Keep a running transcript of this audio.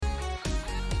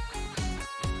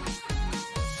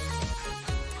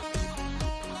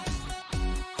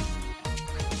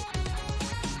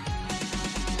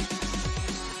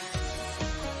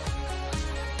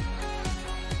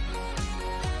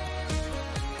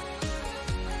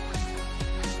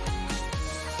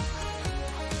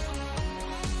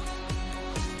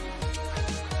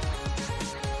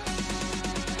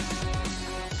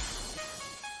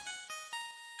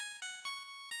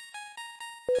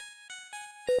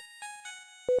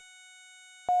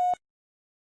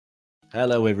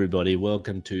Hello, everybody.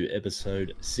 Welcome to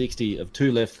episode 60 of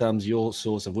Two Left Thumbs, your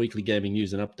source of weekly gaming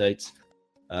news and updates.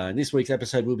 In this week's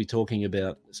episode, we'll be talking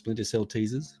about Splinter Cell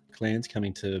teasers, clans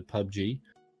coming to PUBG,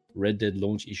 Red Dead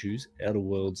launch issues, Outer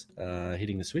Worlds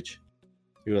hitting the Switch.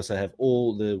 We also have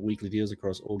all the weekly deals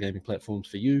across all gaming platforms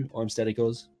for you. I'm Static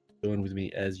Oz. Joined with me,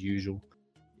 as usual,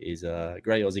 is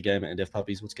Grey Aussie Gamer and Deaf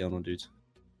Puppies. What's going on, dudes?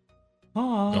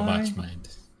 Hi. Not much,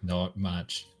 mate. Not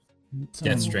much.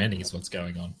 Death Stranding is what's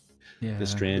going on. Yeah. The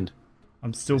Strand.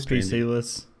 I'm still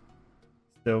PC-less.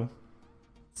 Still.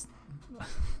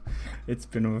 It's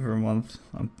been over a month.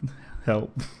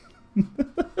 Help.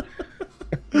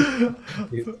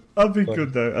 I've been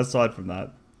good though. Aside from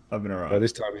that, I've been alright. By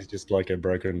this time, he's just like a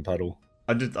broken puddle.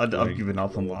 I've given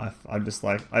up on life. I'm just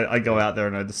like, I go out there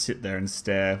and I just sit there and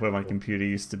stare where my computer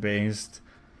used to be and just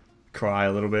cry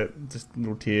a little bit. Just a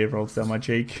little tear rolls down my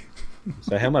cheek.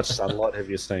 So how much sunlight have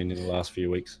you seen in the last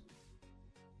few weeks?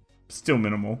 Still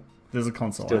minimal. There's a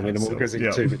console. Still minimal because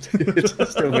it's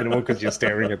still minimal because you're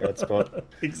staring at that spot.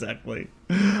 Exactly.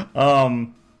 Yeah,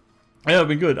 it's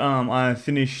been good. I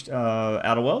finished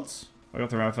Outer Worlds. I got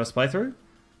through my first playthrough.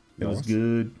 It was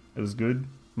good. It was good.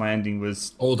 My ending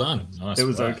was all done. Nice. It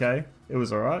was okay. It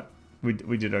was alright.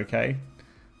 We did okay.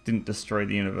 Didn't destroy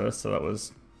the universe, so that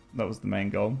was the main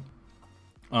goal.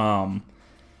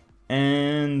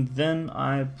 And then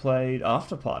I played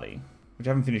After Party, which I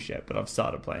haven't finished yet, but I've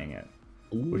started playing it,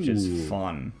 which is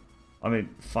fun. I mean,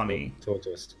 funny. Talk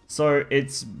to us. So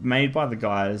it's made by the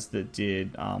guys that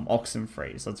did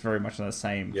Oxenfree, so it's very much in the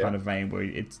same kind of vein where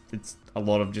it's a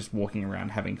lot of just walking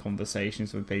around having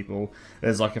conversations with people.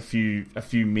 There's like a few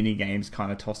mini games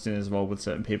kind of tossed in as well with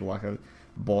certain people, like a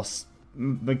boss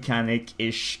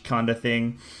mechanic-ish kind of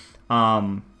thing.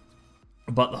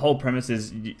 But the whole premise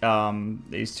is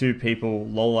these two people,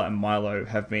 Lola and Milo,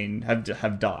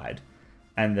 have died,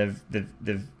 and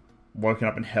they've woken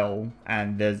up in hell,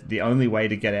 and the only way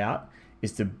to get out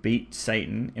is to beat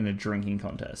Satan in a drinking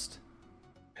contest.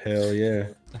 Hell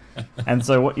yeah! And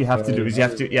so what you have to do is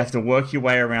you have to work your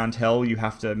way around hell. You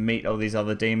have to meet all these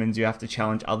other demons. You have to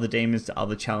challenge other demons to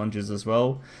other challenges as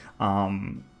well.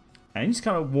 And you just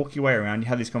kind of walk your way around. You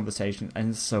have these conversations, and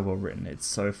it's so well written. It's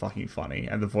so fucking funny,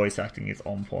 and the voice acting is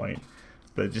on point.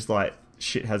 But just like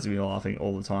shit has me laughing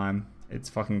all the time. It's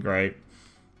fucking great.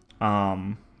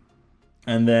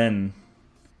 And then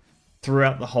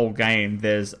throughout the whole game,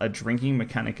 there's a drinking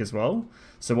mechanic as well.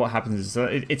 So what happens is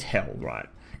it's hell, right?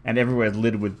 And everywhere's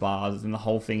littered with bars, and the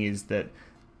whole thing is that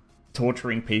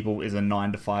torturing people is a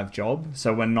 9-to-5 job.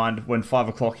 So when 5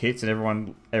 o'clock hits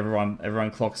and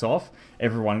everyone clocks off,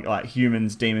 everyone, like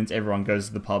humans, demons, everyone goes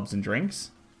to the pubs and drinks.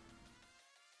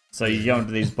 So you go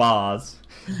into these bars,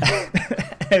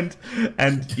 and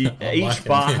each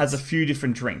bar has a few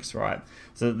different drinks, right?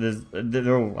 So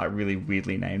they're all like really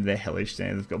weirdly named. They're hellish.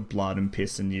 They've got blood and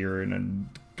piss and urine and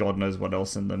God knows what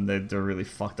else in them. They're really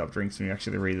fucked up drinks when you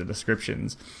actually read the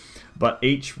descriptions. But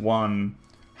each one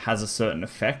has a certain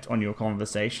effect on your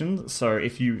conversation. So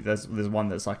if there's one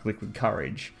that's like liquid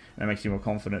courage and it makes you more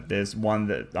confident. There's one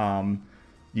that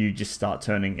you just start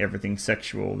turning everything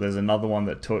sexual. There's another one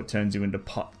that turns you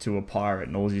into a pirate,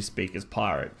 and all you speak is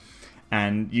pirate.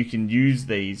 And you can use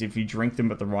these if you drink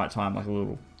them at the right time. Like a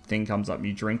little thing comes up,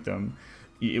 you drink them.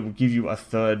 It will give you a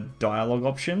third dialogue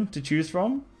option to choose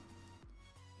from.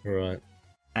 Right.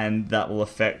 And that will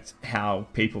affect how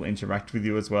people interact with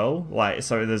you as well. Like,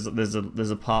 so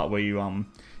there's a part where you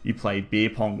play beer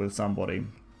pong with somebody,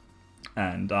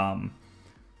 and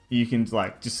you can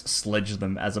like just sledge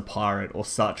them as a pirate or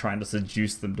start trying to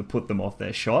seduce them to put them off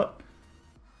their shot.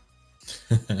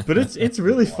 But it's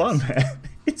really fun, man.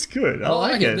 It's good. I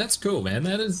like it. That's cool, man.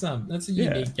 That's a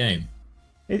unique game.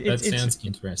 That sounds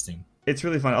interesting. It's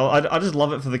really fun. I just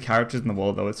love it for the characters in the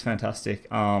world, though. It's fantastic.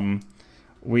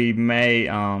 We may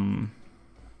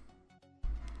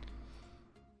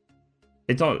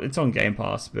it's on Game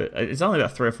Pass, but it's only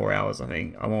about 3 or 4 hours. I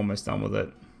think I'm almost done with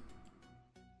it.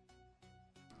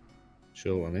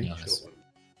 Sure, I mean, nice. Sure.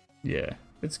 Yeah,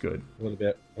 it's good. What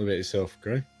about yourself,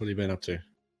 Gray? What have you been up to?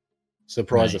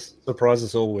 Surprise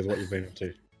us all with what you've been up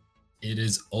to. It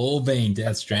has all been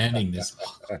Death Stranding. This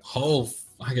whole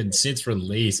fucking since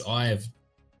release, I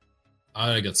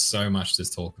got so much to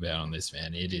talk about on this,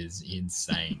 man. It is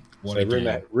insane.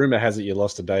 So rumor has it you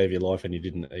lost a day of your life and you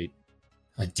didn't eat.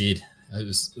 I did.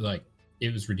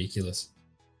 It was ridiculous.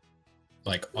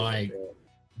 Like, I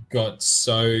got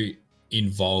so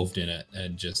involved in it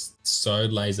and just so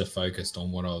laser focused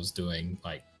on what I was doing.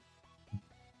 Like,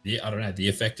 I don't know, the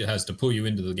effect it has to pull you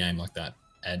into the game like that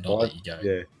and not let you go.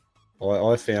 Yeah.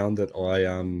 I found that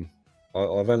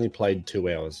I've only played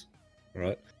 2 hours,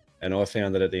 right? And I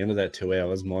found that at the end of that 2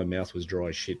 hours, my mouth was dry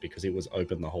as shit because it was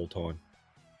open the whole time.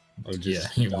 I was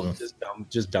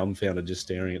just dumbfounded, just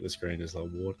staring at the screen, just like,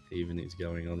 what even is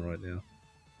going on right now?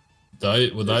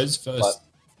 Those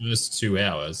first 2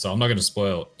 hours. So I'm not going to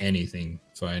spoil anything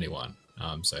for anyone.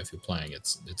 So if you're playing,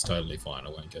 it's totally fine. I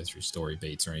won't go through story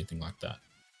beats or anything like that.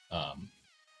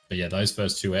 But yeah, those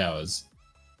first 2 hours,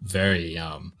 very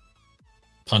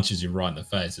punches you right in the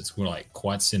face. It's like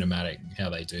quite cinematic how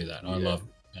they do that. I love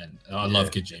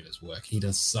Kojima's work. He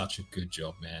does such a good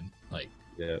job, man. Like,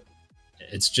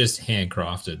 it's just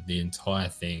handcrafted, the entire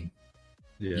thing.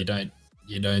 You don't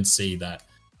see that.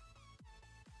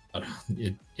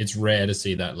 It's rare to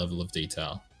see that level of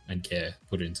detail and care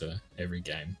put into every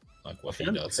game like what he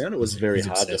does. I found it was very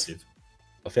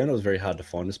hard to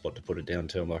find a spot to put it down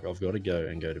too. I'm like, I've got to go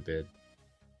to bed.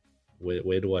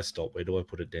 Where do I stop? Where do I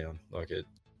put it down? Like it,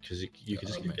 because you can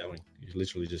just keep going. You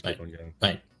literally just keep on going.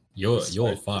 Mate, you're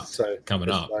fucked coming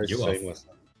up.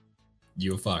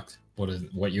 You're fucked.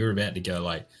 What you're about to go,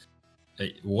 like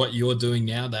what you're doing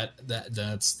now,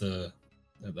 that's the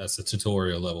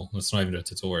tutorial level. It's not even a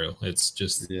tutorial. It's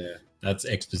just that's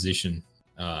exposition.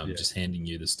 Just handing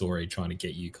you the story, trying to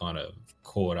get you kind of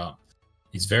caught up.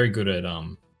 He's very good at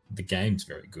the game's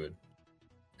very good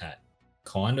at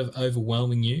kind of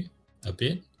overwhelming you a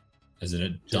bit, as in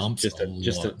it dumps just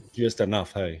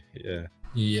enough. Hey,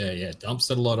 dumps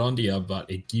it a lot onto you,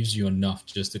 but it gives you enough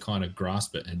just to kind of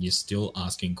grasp it, and you're still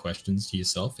asking questions to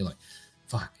yourself. You're like,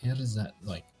 fuck, how does that,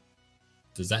 like,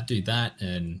 does that do that?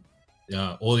 And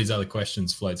all these other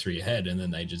questions flow through your head, and then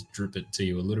they just drip it to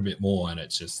you a little bit more, and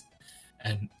it's just,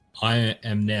 and I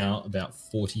am now about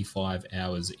 45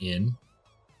 hours in.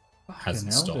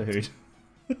 Hasn't stopped. Dude.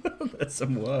 That's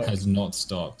some work. Has not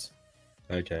stopped.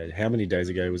 Okay, how many days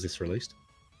ago was this released?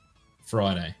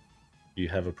 Friday. You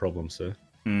have a problem, sir.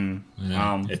 Can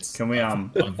we?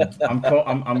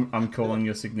 I'm calling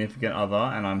your significant other,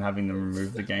 and I'm having them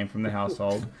remove the game from the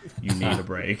household. You need a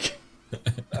break.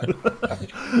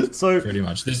 So pretty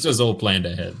much, this was all planned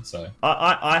ahead. So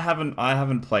I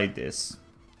haven't played this,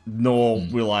 nor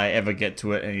will I ever get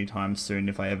to it anytime soon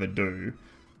if I ever do.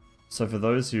 So for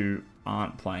those who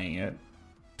aren't playing it,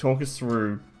 talk us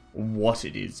through what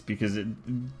it is, because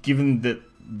given that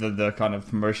the kind of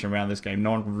promotion around this game,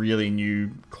 no one really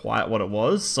knew quite what it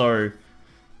was. So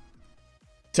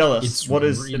tell us, what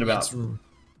is it about?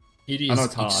 It is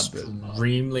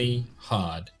extremely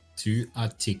hard to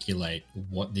articulate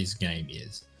what this game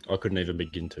is. I couldn't even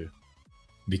begin to,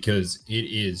 because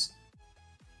it's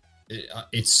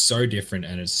so different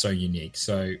and it's so unique.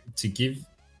 So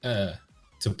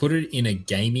to put it in a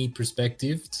gamey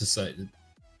perspective, to say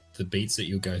the beats that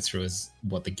you'll go through is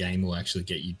what the game will actually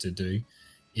get you to do,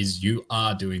 is you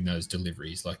are doing those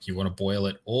deliveries. Like, you want to boil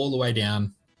it all the way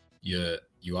down, you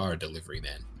are a delivery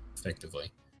man,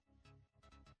 effectively.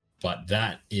 But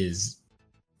it's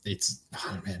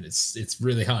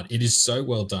really hard. It is so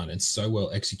well done and so well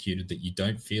executed that you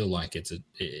don't feel like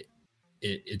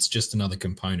it's just another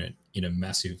component in a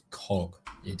massive cog.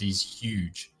 It is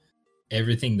huge.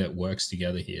 Everything that works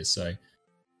together here. So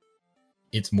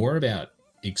it's more about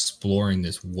exploring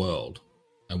this world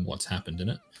and what's happened in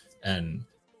it. And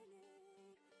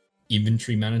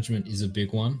inventory management is a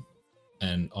big one.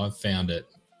 And I've found it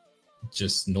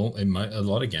just in a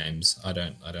lot of games. I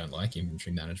don't like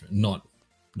inventory management. Not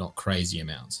crazy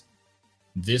amounts.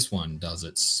 This one does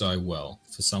it so well.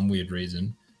 For some weird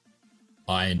reason,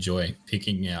 I enjoy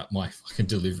picking out my fucking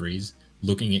deliveries,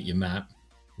 looking at your map,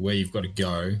 where you've got to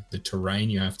go, the terrain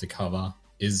you have to cover.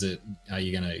 Are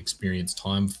you going to experience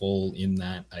time fall in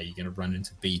that? Are you going to run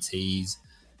into BTs,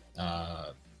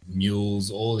 mules,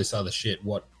 all this other shit?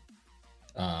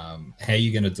 How are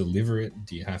you going to deliver it?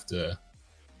 Do you have to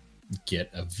get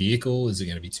a vehicle? Is it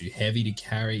going to be too heavy to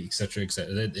carry, etc.,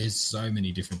 etc.? There's so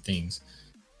many different things,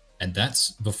 and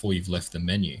that's before you've left the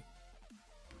menu.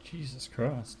 Jesus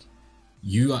Christ.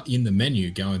 You are in the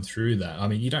menu going through that. I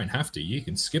mean, you don't have to. You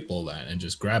can skip all that and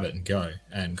just grab it and go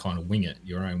and kind of wing it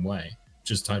your own way.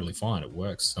 Just totally fine. It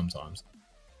works sometimes.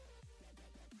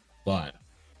 But,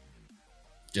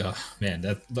 man,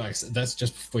 that's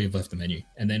just before you've left the menu.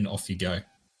 And then off you go.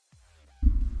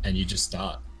 And you just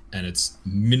start. And it's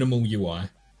minimal UI.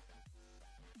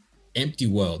 Empty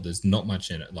world. There's not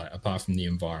much in it, like, apart from the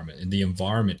environment. And the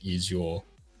environment is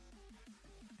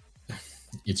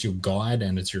it's your guide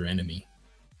and it's your enemy.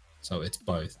 So it's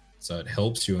both. So it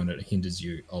helps you and it hinders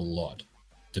you a lot,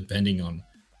 depending on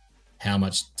how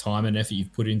much time and effort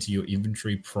you've put into your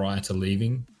inventory prior to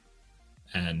leaving,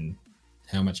 and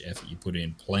how much effort you put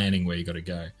in planning where you got to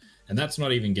go. And that's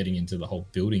not even getting into the whole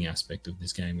building aspect of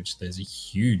this game, which there's a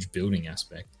huge building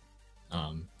aspect.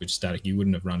 which Static you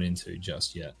wouldn't have run into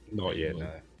just yet. Not yet, no.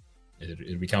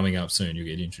 It'll be coming up soon. You'll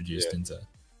get introduced into.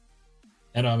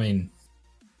 And I mean,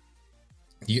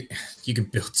 you can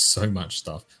build so much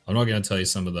stuff. I'm not going to tell you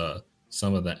some of the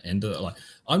end of it. Like,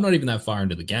 I'm not even that far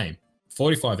into the game.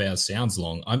 45 hours sounds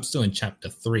long. I'm still in chapter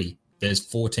 3. There's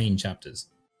 14 chapters.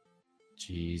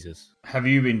 Jesus. Have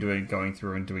you been going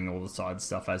through and doing all the side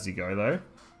stuff as you go though?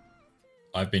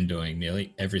 I've been doing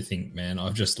nearly everything, man.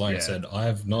 I've just, like I said, I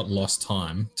have not lost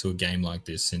time to a game like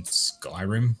this since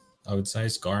Skyrim, I would say.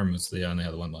 Skyrim was the only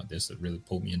other one like this that really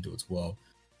pulled me into its world.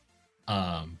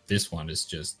 This one is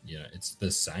just, it's the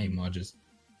same.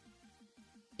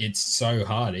 It's so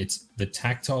hard. It's the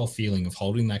tactile feeling of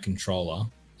holding that controller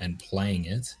and playing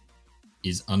it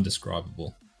is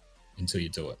undescribable until you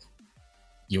do it.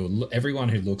 Everyone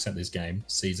who looks at this game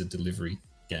sees a delivery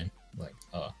game. Like,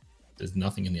 there's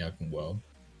nothing in the open world.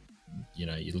 You're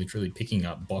literally picking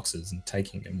up boxes and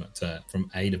taking them from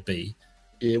A to B.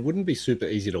 It wouldn't be super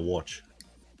easy to watch.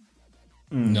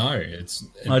 No,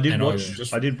 I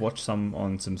did watch some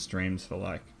on some streams for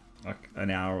like an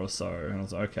hour or so, and I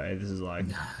was like, okay, this is like,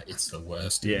 nah, it's the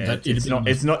worst. Yeah, it's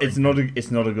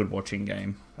not a good watching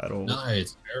game at all. No,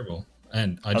 it's terrible.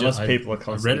 And I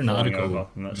read an article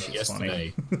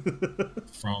yesterday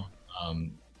from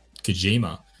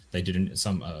Kojima. They did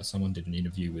someone did an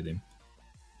interview with him,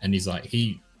 and he's like,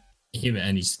 him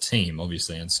and his team,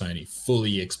 obviously, and Sony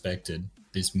fully expected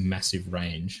this massive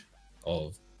range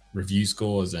of review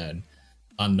scores and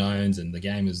unknowns, and the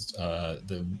game is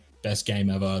the best game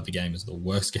ever, the game is the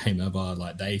worst game ever.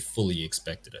 Like, they fully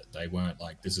expected it. They weren't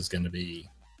like, this is going to be,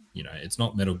 it's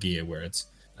not Metal Gear where it's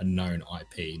a known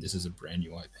IP. This is a brand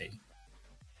new IP.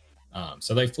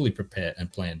 So they fully prepared and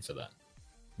planned for that,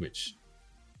 which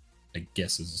I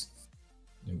guess is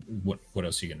what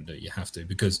else are you going to do? You have to,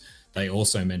 because they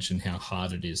also mentioned how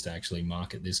hard it is to actually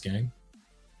market this game,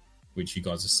 which you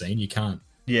guys have seen. You can't.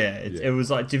 Yeah, it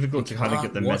was like difficult to kind of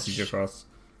get the message across.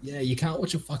 Yeah, you can't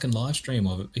watch a fucking live stream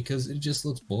of it because it just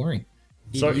looks boring.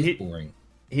 Boring.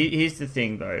 Here's the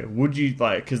thing, though. Would you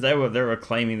like, because they were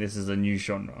claiming this as a new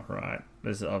genre, right?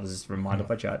 I was just reminded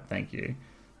by chat. Thank you.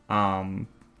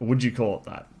 Would you call it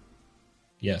that?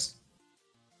 Yes,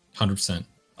 100%.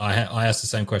 I asked the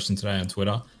same question today on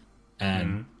Twitter,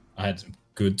 and I had some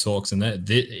good talks in there.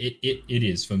 It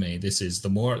is for me. This is the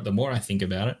more I think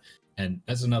about it, and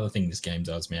that's another thing this game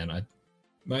does, man.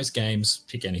 Most games,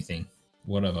 pick anything,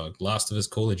 whatever. Last of Us,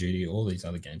 Call of Duty, all these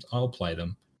other games, I'll play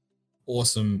them.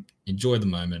 Awesome, enjoy the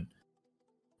moment,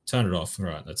 turn it off. All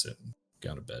right, that's it.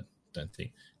 Go to bed. Don't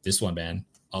think. This one, man,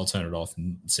 I'll turn it off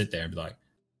and sit there and be like,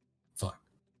 fuck,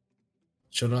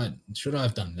 should I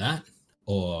have done that?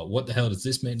 Or what the hell does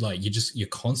this mean? Like, you're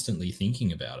constantly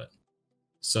thinking about it.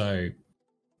 So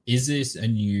is this a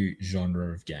new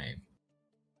genre of game?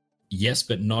 Yes,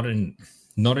 but not in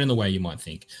the way you might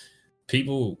think.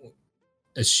 People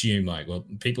assume, like, well,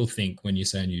 people think when you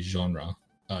say a new genre,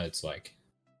 it's like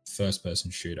first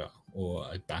person shooter or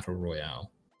a battle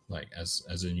royale, like as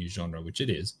a new genre, which it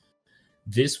is.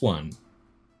 This one,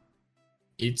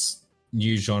 its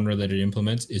new genre that it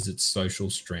implements is its social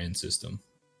strand system.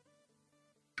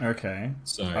 Okay.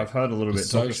 So I've heard a little bit.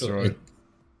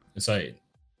 So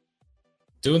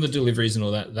doing the deliveries and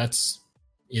all that, that's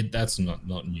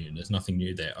not new. There's nothing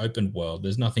new there. Open world,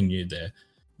 there's nothing new there.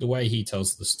 The way he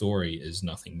tells the story is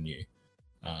nothing new.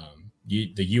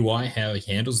 The UI, how he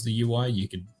handles the UI, you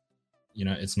could,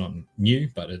 it's not new,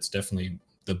 but it's definitely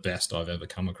the best I've ever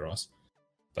come across.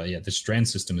 But yeah, the strand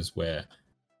system is where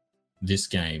this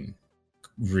game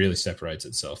really separates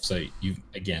itself. So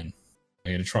I'm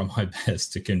going to try my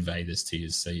best to convey this to you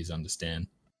so you understand.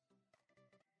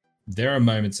 There are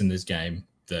moments in this game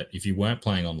that if you weren't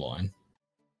playing online,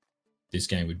 this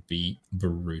game would be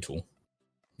brutal,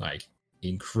 like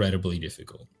incredibly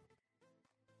difficult.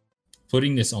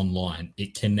 Putting this online,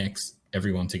 it connects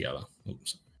everyone together.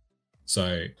 Oops.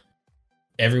 So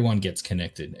everyone gets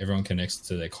connected. Everyone connects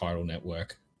to their chiral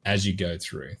network as you go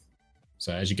through.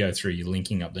 So as you go through, you're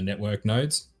linking up the network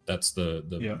nodes. That's the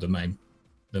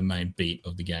main beat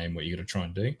of the game, what you got to try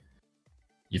and do.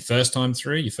 Your first time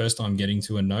getting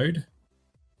to a node,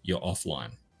 you're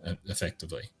offline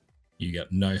effectively. You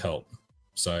get no help.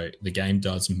 So the game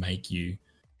does make you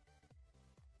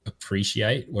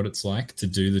appreciate what it's like to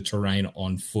do the terrain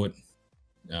on foot,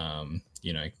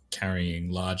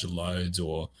 carrying larger loads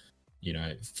or,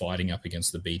 fighting up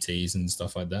against the BTs and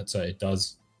stuff like that. So it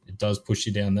does push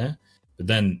you down there. But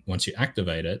then once you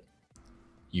activate it,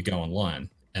 you go online,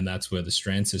 and that's where the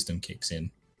strand system kicks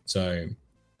in. So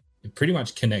it pretty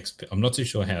much connects. I'm not too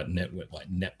sure how it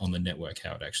on the network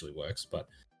how it actually works, but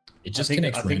It just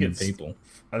connects random people.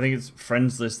 I think it's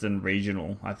friends list and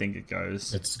regional. I think it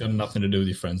goes. It's got nothing to do with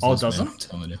your friends list. Oh, doesn't? I'm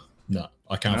telling you. No,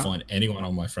 I can't find anyone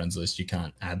on my friends list. You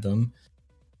can't add them.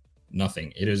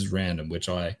 Nothing. It is random, which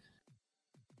I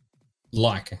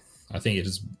like. I think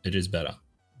it is better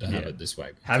to have it this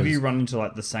way. Have you run into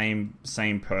like the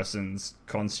same person's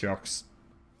constructs?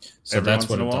 So that's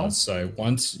what it does. So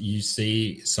once you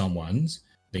see someone's,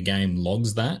 the game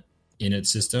logs that in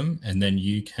its system, and then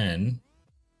you can.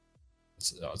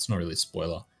 It's not really a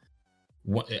spoiler.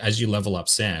 As you level up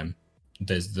Sam,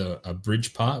 there's a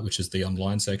bridge part, which is the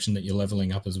online section that you're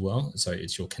leveling up as well. So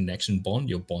it's your connection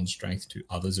bond, your bond strength to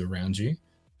others around you.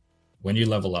 When you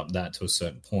level up that to a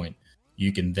certain point,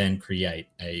 you can then create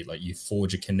you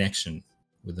forge a connection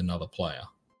with another player,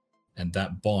 and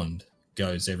that bond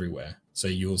goes everywhere. So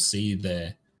you'll see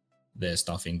their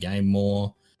stuff in game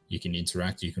more. You can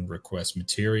interact. You can request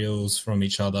materials from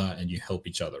each other, and you help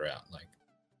each other out. Like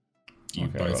you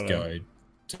both go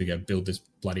to build this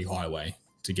bloody highway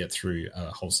to get through a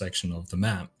whole section of the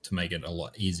map to make it a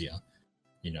lot easier.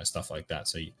 Stuff like that.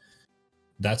 So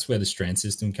that's where the strand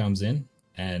system comes in,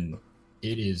 and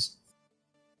it is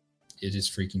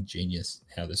freaking genius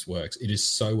how this works. It is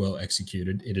so well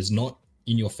executed. It is not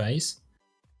in your face.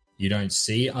 You don't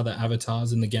see other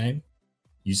avatars in the game.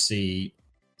 You see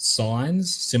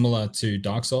signs similar to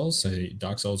Dark Souls. So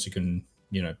Dark Souls, you can,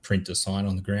 print a sign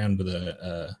on the ground with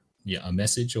a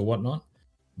message or whatnot.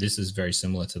 This is very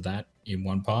similar to that in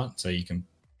one part. So you can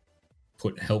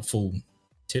put helpful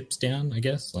tips down, I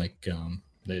guess. Like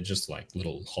they're just like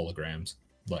little holograms.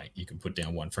 Like you can put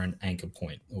down one for an anchor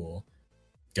point, or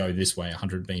go this way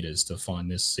 100 meters to find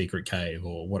this secret cave,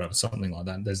 or whatever, something like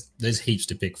that. There's heaps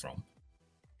to pick from.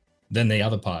 Then the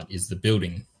other part is the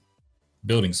building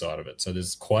side of it. So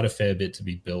there's quite a fair bit to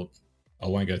be built. I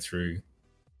won't go through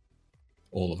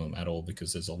all of them at all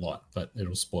because there's a lot, but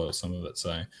it'll spoil some of it.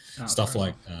 So stuff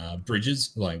like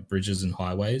bridges and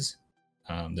highways,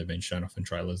 they've been shown off in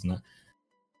trailers and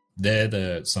that.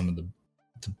 They're some of the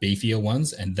beefier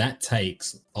ones, and that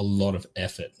takes a lot of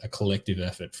effort, a collective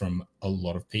effort from a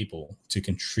lot of people to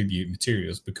contribute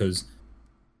materials, because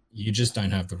you just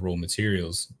don't have the raw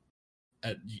materials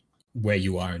at where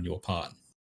you are in your part.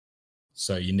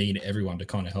 So you need everyone to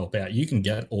kind of help out. You can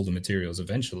get all the materials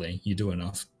eventually. You do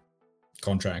enough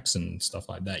contracts and stuff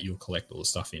like that, you'll collect all the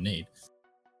stuff you need.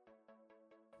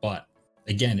 But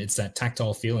again, it's that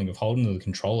tactile feeling of holding the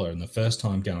controller and the first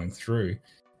time going through,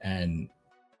 and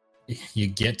you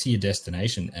get to your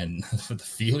destination, and the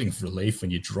feeling of relief when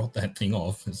you drop that thing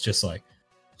off, it's just like,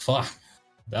 fuck,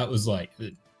 that was like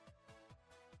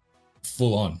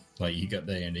full on. Like you got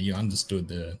there and you understood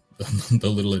the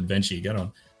little adventure you got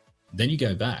on. Then you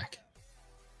go back,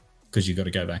 because you got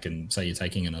to go back and say you're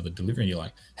taking another delivery, and you're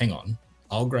like, hang on,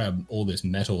 I'll grab all this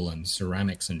metal and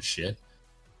ceramics and shit.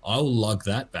 I'll lug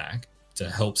that back to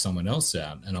help someone else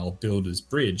out, and I'll build this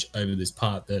bridge over this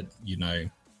part that,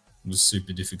 was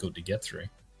super difficult to get through.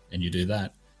 And you do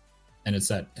that, and it's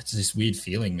this weird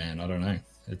feeling, man. I don't know.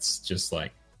 It's just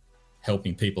like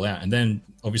helping people out. And then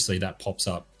obviously that pops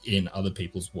up in other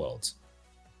people's worlds,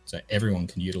 so everyone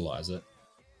can utilize it.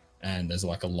 And there's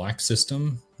like a like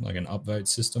system, like an upvote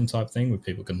system type thing, where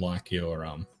people can like your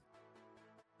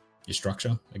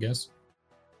structure, I guess,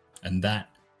 and that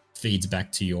feeds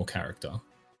back to your character.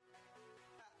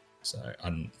 So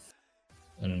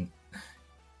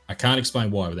I can't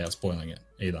explain why without spoiling it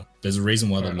either. There's a reason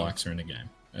why the likes are in the game.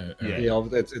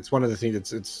 It's one of the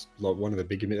things it's like one of the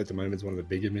bigger at the moment. It's one of the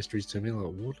bigger mysteries to me.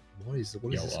 Like, what is this?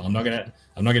 Well, I'm not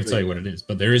gonna tell you what it is,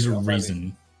 but there is a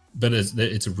reason. But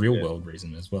it's a real world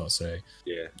reason as well. So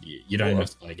you don't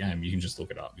have to play a game. You can just look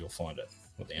it up. You'll find it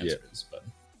what the answer is. But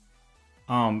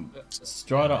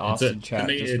Strider asked in chat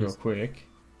just real quick.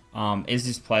 Is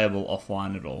this playable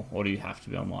offline at all, or do you have to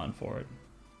be online for it?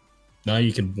 No,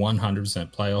 you can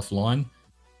 100% play offline.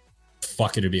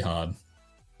 Fuck, it'd be hard.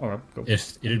 All right, cool.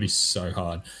 It'd be so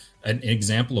hard. An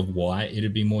example of why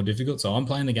it'd be more difficult. So I'm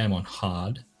playing the game on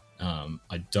hard.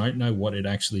 I don't know what it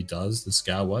actually does, the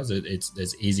scale-wise.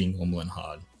 There's easy, normal, and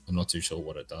hard. I'm not too sure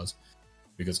what it does,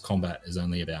 because combat is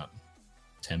only about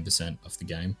 10% of the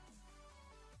game.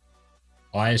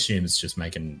 I assume it's just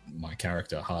making my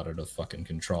character harder to fucking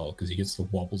control, because he gets the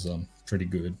wobbles pretty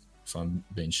good if I'm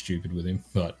being stupid with him.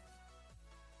 But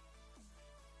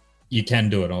you can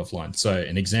do it offline. So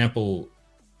an example,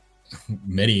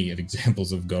 many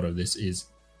examples I've got of this is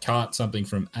cart something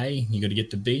from A, you got to get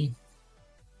to B.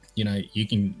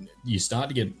 You start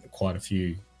to get quite a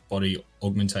few body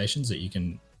augmentations that you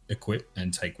can equip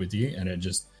and take with you, and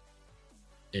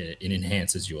it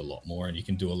enhances you a lot more, and you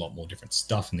can do a lot more different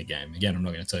stuff in the game. Again, I'm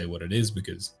not going to tell you what it is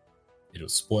because it'll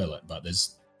spoil it, but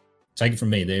there's take it from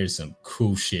me, there's some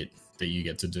cool shit that you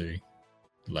get to do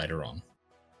later on.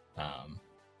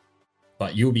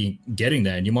 But you'll be getting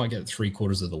there and you might get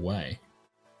 3/4 of the way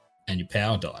and your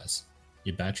power dies,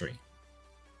 your battery.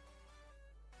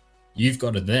 You've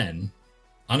got to then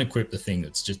unequip the thing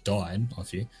that's just died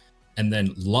off you and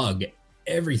then lug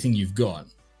everything you've got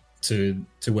to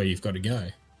where you've got to go.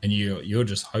 And you're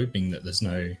just hoping that there's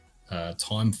no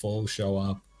time fall show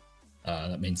up.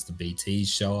 That means the BTs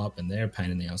show up and they're a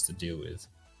pain in the ass to deal with,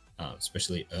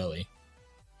 especially early.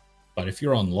 But if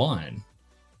you're online,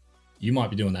 you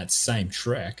might be doing that same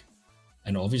trek,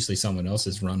 and obviously someone else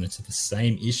has run into the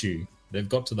same issue. They've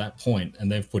got to that point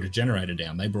and they've put a generator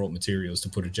down. They brought materials to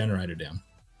put a generator down,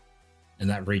 and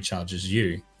that recharges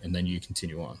you, and then you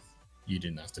continue on. You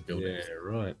didn't have to build it. Yeah,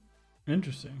 right.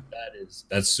 Interesting. That's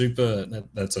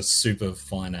a super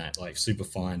finite, like super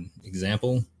fine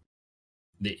example.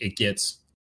 It gets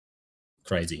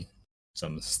crazy.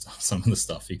 Some of the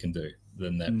stuff you can do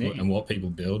than that, and what people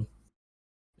build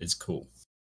is cool.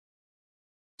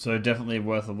 So definitely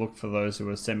worth a look for those who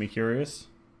are semi-curious.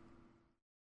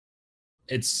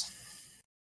 It's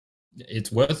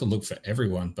worth a look for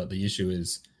everyone, but the issue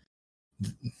is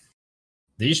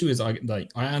I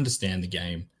understand the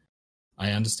game.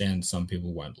 I understand some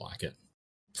people won't like it.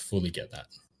 Fully get that.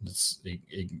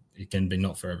 It can be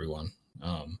not for everyone.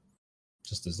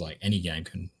 Just as like any game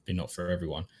can be not for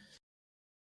everyone.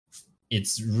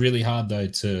 It's really hard though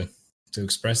to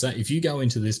express that. If you go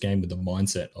into this game with the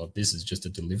mindset of this is just a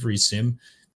delivery sim,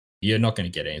 you're not going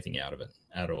to get anything out of it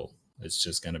at all. It's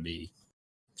just going to be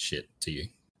shit to you.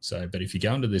 So, but if you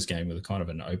go into this game with a kind of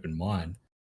an open mind,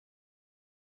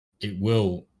 it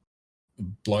will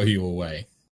blow you away.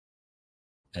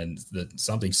 And that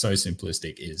something so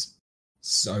simplistic is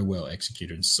so well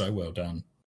executed and so well done.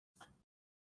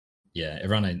 Yeah,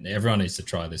 everyone needs to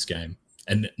try this game.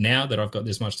 And now that I've got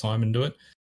this much time into it,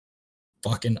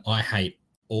 fucking I hate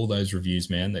all those reviews,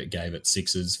 man, that gave it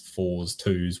 6s, 4s,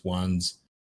 2s, 1s.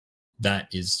 That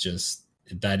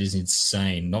is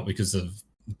insane. Not because of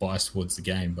bias towards the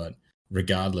game, but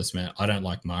regardless, man, I don't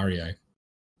like Mario,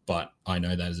 but I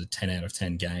know that is a 10 out of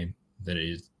 10 game that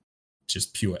is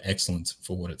just pure excellence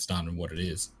for what it's done and what it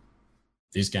is.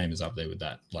 This game is up there with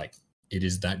that. Like, it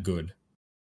is that good,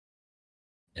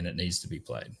 and it needs to be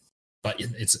played. But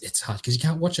it's hard because you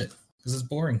can't watch it because it's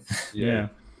boring. Yeah.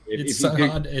 It's so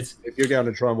hard. If you're going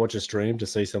to try and watch a stream to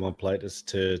see someone play it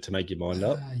to make your mind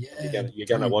up, you're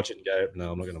going to watch it and go,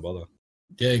 no, I'm not going to bother.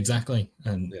 Yeah, exactly.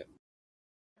 And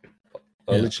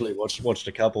I literally watched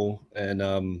a couple, and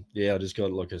I just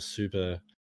got like a super.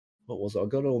 What was it? I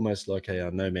got almost like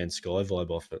a No Man's Sky vibe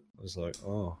off it. I was like,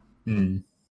 oh,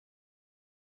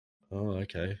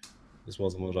 okay. This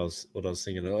wasn't what I was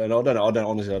thinking, and I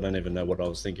don't even know what I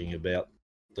was thinking about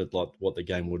what the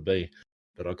game would be,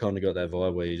 but I kind of got that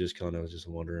vibe where you just kind of just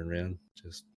wandering around,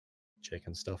 just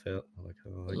checking stuff out. I'm like,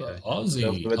 oh, okay.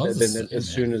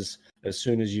 Aussie, as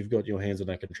soon as you've got your hands on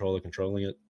that controller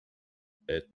controlling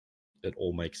it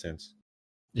all makes sense.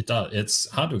 It does. It's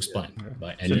hard to explain. Yeah.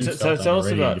 Like, and so tell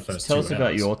us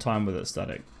about your time with it,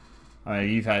 Static. I mean,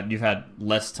 you've had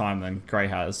less time than Gray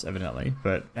has, evidently,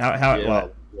 but how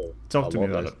talk to me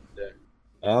about it.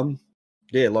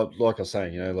 Yeah. Like I was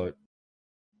saying, like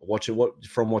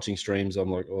from watching streams,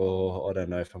 I'm like, oh, I don't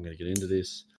know if I'm going to get into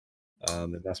this. There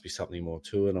must be something more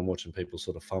to it. I'm watching people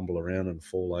sort of fumble around and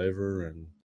fall over and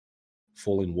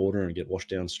fall in water and get washed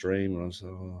downstream, and I was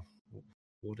like, oh,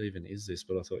 what even is this?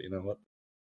 But I thought, you know what?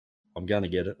 I'm going to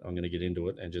get it. I'm going to get into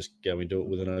it and just go into it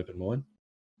with an open mind.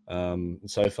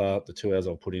 So far, the 2 hours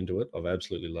I've put into it, I've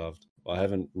absolutely loved. I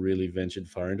haven't really ventured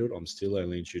far into it. I'm still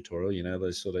only in tutorial.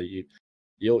 Those sort of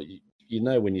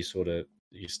when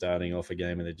you're starting off a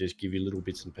game and they just give you little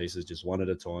bits and pieces, just one at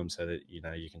a time, so that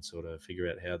you can sort of figure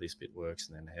out how this bit works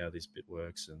and then how this bit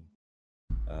works.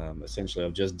 And essentially,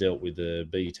 I've just dealt with the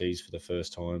BETs for the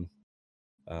first time,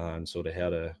 and sort of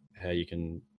how you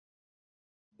can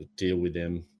deal with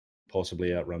them,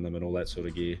 possibly outrun them, and all that sort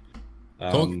of gear.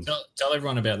 Tell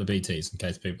everyone about the BTs in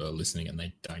case people are listening and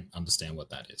they don't understand what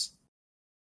that is.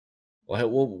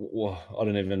 Well, I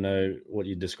don't even know what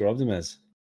you describe them as.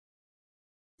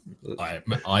 I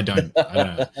don't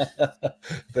know.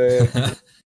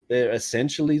 They're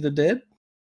essentially the dead.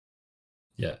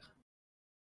 Yeah.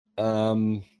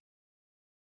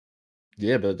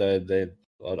 Yeah, but they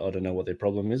I don't know what their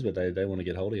problem is, but they want to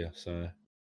get hold of you. So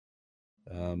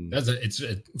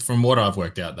from what I've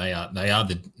worked out, they are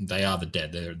the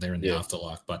dead. They're in the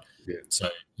afterlife. But so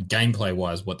gameplay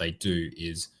wise, what they do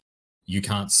is you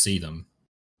can't see them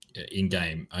in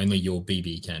game. Only your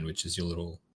BB can, which is your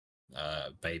little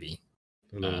baby.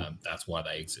 That's why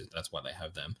they exist. That's why they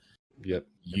have them. Yep.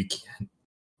 You can.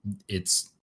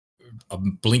 It's a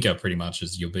blinker pretty much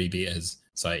as your BB.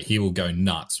 So he will go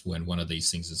nuts when one of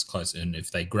these things is close, and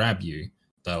if they grab you,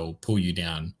 they'll pull you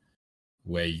down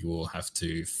where you will have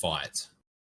to fight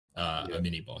a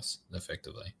mini boss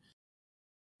effectively.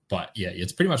 But yeah,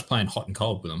 it's pretty much playing hot and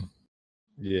cold with them.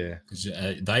 Yeah,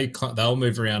 they'll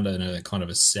move around in a kind of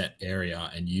a set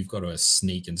area, and you've got to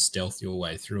sneak and stealth your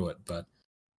way through it. But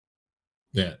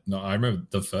yeah, no, I remember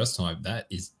the first time. That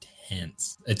is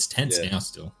tense. It's tense now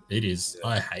still. It is.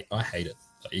 Yeah. I hate it.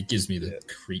 It gives me the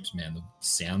creeps, man. The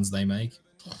sounds they make.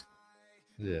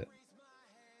 Yeah.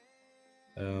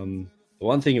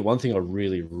 One thing I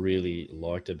really, really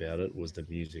liked about it was the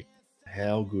music.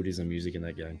 How good is the music in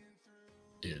that game?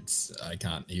 I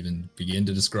can't even begin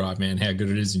to describe, man, how good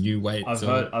it is. And you wait. I've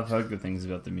heard good things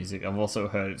about the music. I've also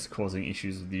heard it's causing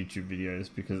issues with YouTube videos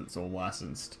because it's all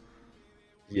licensed.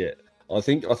 Yeah, I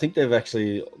think they've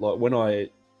actually, like, when I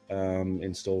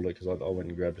installed it, because I went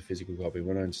and grabbed a physical copy.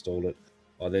 When I installed it,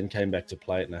 I then came back to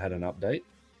play it and I had an update.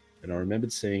 And I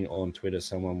remembered seeing on Twitter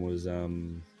someone was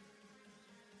having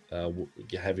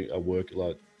a work,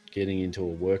 like getting into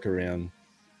a workaround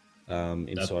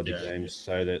inside the game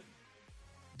so that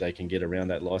they can get around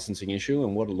that licensing issue.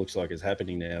 And what it looks like is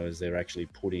happening now is they're actually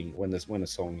putting, when a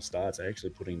song starts, they're actually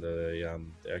putting they're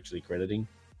actually crediting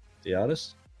the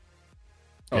artist.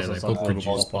 Yeah, they put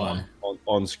produced by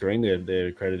on screen.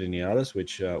 They're crediting the artist,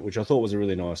 which I thought was a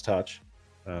really nice touch.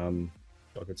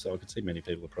 I could see many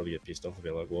people would probably get pissed off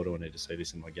about, like, why do I need to see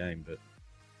this in my game? But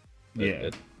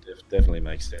it definitely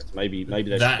makes sense. Maybe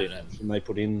that's they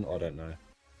put in. I don't know.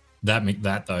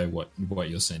 That though, what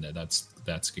you're saying there, that's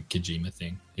a Kojima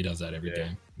thing. He does that every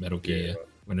game. Metal Gear. Right.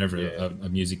 Whenever a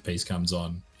music piece comes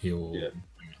on, he'll bring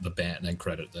the band and then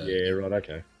credit the. Yeah. Right.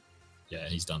 Okay. Yeah,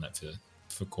 he's done that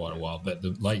for quite a while. But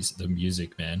the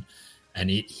music, man, and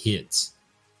it hits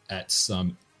at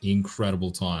some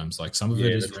incredible times. Like, some of it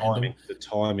is random. The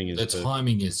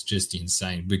timing is just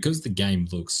insane because the game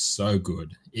looks so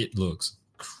good. It looks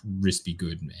crispy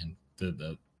good, man.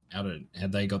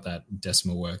 Had they got that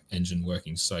decimal engine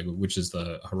working so good, which is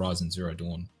the Horizon Zero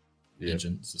Dawn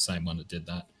engine. It's the same one that did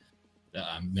that.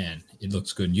 Man, it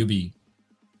looks good. And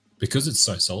because it's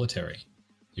so solitary,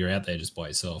 you're out there just by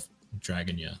yourself,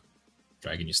 dragging your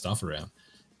stuff around,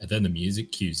 and then the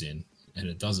music cues in, and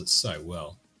it does it so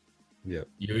well. Yeah,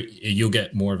 you'll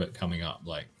get more of it coming up.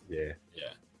 Like, yeah.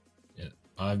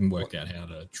 I haven't worked out how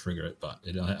to trigger it, but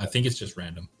I think it's just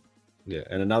random. Yeah,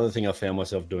 and another thing I found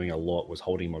myself doing a lot was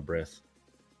holding my breath.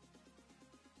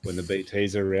 When the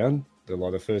BTs are around,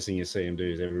 the first thing you see them do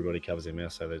is everybody covers their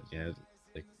mouth so that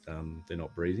they're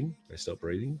not breathing. They stop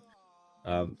breathing.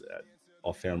 I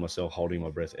found myself holding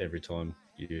my breath every time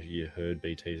you heard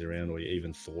BTs around, or you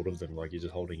even thought of them. Like, you're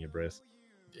just holding your breath.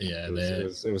 Yeah,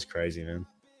 it was crazy, man.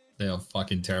 They are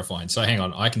fucking terrifying. So hang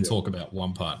on, I can talk about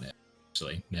one part now.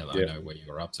 Actually, now that I know where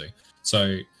you're up to.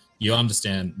 So you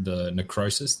understand the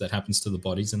necrosis that happens to the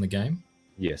bodies in the game?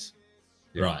 Yes.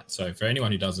 Yeah. Right. So for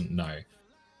anyone who doesn't know,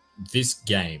 this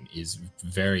game is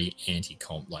very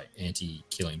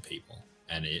anti-killing people,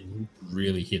 and it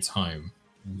really hits home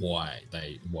why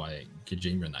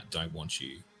Kojima and that don't want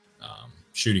you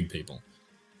shooting people.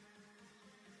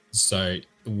 So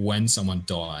when someone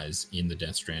dies in the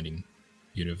Death Stranding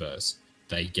universe,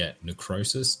 they get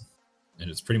necrosis, and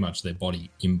it's pretty much their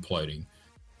body imploding,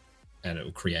 and it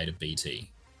will create a BT.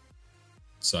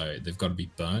 So they've got to be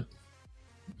burnt.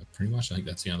 Pretty much, I think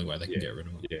that's the only way they can get rid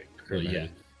of them.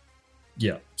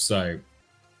 Yeah. So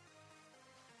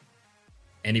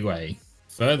anyway,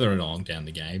 further along down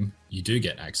the game, you do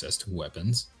get access to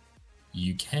weapons.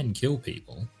 You can kill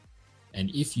people, and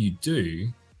if you do,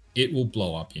 it will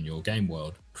blow up in your game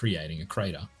world, creating a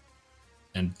crater,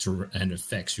 and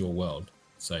affects your world.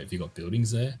 So if you've got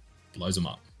buildings there, blows them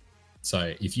up.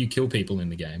 So if you kill people in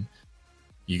the game,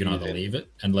 you can either leave it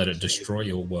and let it destroy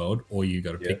your world, or you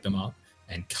got to pick them up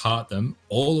and cart them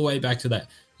all the way back to that.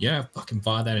 You know how fucking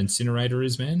far that incinerator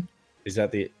is, man? Is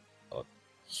that the...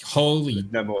 Holy...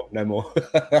 No more.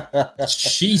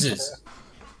 Jesus.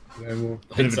 No more.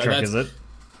 Bit of a trek, is it?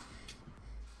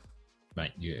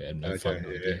 Mate, you have no fucking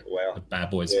idea. Wow. The bad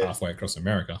boy's halfway across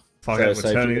America.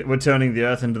 We're turning the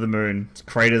Earth into the moon. It's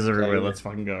craters everywhere. Let's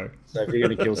fucking go. So if you're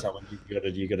going to kill someone,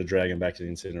 you got to drag them back to the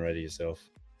incinerator yourself.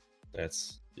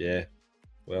 That's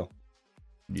well.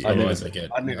 Yeah, otherwise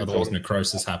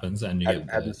necrosis happens, and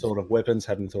hadn't thought of weapons,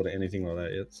 hadn't thought of anything like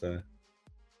that yet. So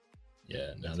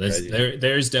yeah, no,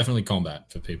 there is definitely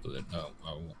combat for people that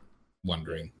are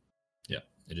wondering. Yeah,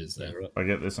 it is there. Yeah, right. I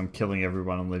get this. I'm killing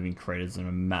everyone. I'm leaving craters in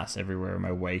a mass everywhere in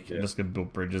my wake. Yeah. I'm just gonna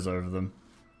build bridges over them.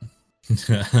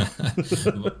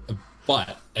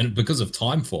 And because of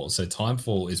timefall, so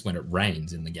timefall is when it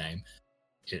rains in the game,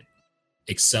 it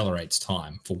accelerates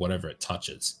time for whatever it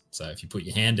touches. So if you put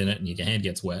your hand in it and your hand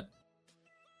gets wet,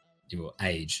 you will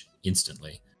age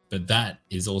instantly. But that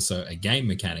is also a game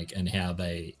mechanic, and how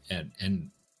they and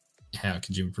how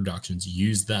Kojima Productions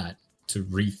use that to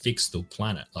refix the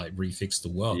planet, like refix the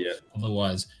world. Yeah.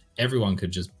 Otherwise, everyone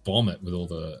could just bomb it with all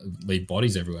leave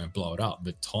bodies everywhere and blow it up.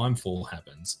 But timefall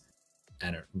happens,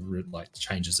 and it like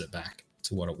changes it back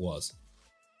to what it was.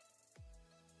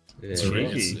 Yeah,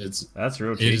 It's That's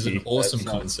real it is an cheeky. awesome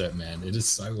That's concept, man. It is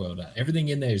so well done. Everything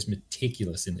in there is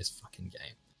meticulous in this fucking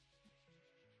game.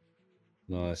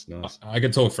 nice. I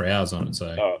could talk for hours on it.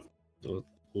 So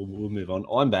We'll move on.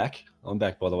 I'm back,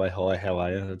 by the way. Hi, how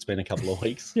are you? It's been a couple of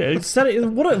weeks. Yeah,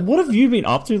 what have you been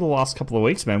up to the last couple of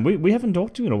weeks, man? We haven't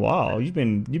talked to you in a while. You've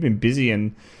been busy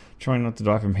and trying not to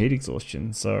die from heat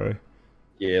exhaustion. So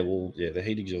the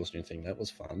heat exhaustion thing, that was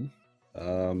fun.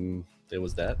 There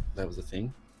was that was the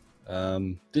thing.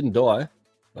 Didn't die,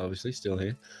 obviously, still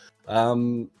here.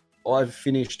 I've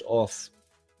finished off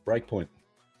Breakpoint.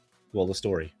 Well, the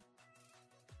story.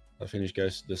 I finished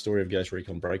the story of Ghost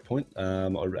Recon Breakpoint.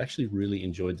 I actually really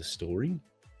enjoyed the story.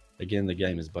 Again, the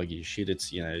game is buggy as shit.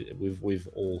 It's, you know, we've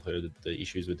all heard the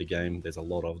issues with the game. There's a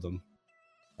lot of them.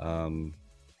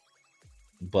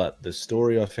 But the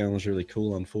story I found was really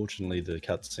cool. Unfortunately, the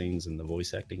cutscenes and the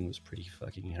voice acting was pretty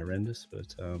fucking horrendous.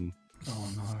 But oh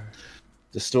no,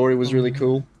 the story was really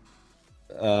cool.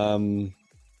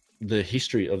 The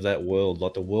history of that world,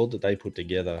 like the world that they put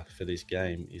together for this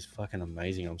game, is fucking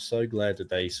amazing. I'm so glad that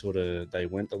they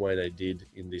went the way they did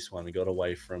in this one and got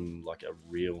away from like a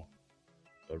real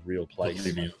place,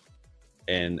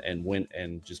 and went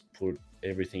and just put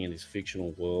everything in this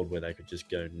fictional world where they could just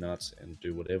go nuts and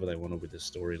do whatever they wanted with the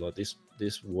story. Like this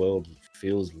world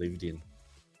feels lived in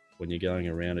when you're going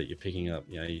around it. You're picking up,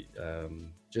 you know,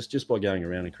 just by going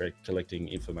around and collecting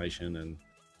information and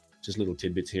just little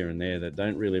tidbits here and there that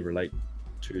don't really relate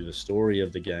to the story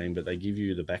of the game, but they give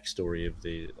you the backstory of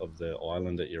the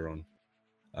island that you're on.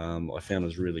 I found it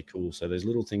was really cool. So there's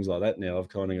little things like that now. I've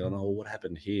kind of gone, oh, what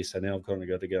happened here? So now I've kind of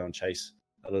got to go and chase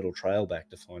a little trail back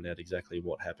to find out exactly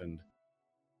what happened,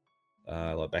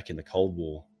 like back in the Cold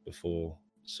War, before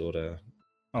sort of,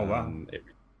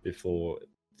 before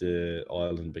the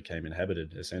island became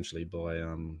inhabited essentially by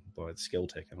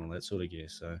Skeltec and all that sort of gear.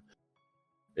 So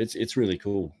it's really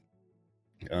cool.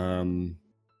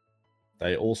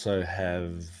 They also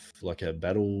have like a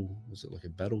battle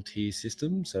tier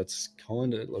system. So it's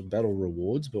kind of like battle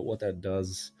rewards, but what that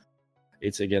does,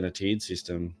 it's again a tiered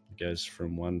system. It goes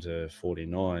from 1 to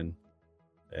 49,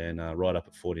 and right up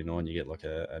at 49 you get like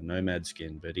a nomad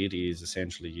skin, but it is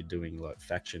essentially you're doing like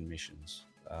faction missions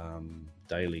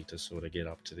daily to sort of get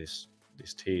up to this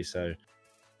tier. So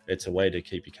it's a way to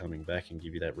keep you coming back and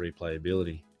give you that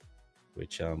replayability,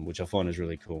 which I find is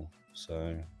really cool.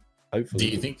 So hopefully,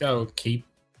 do you think they'll keep?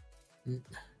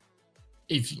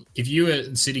 If you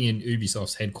were sitting in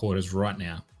Ubisoft's headquarters right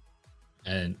now,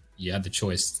 and you had the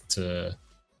choice to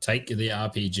take the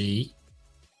RPG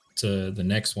to the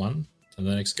next one, to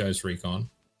the next Ghost Recon,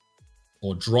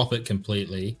 or drop it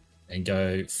completely and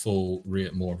go full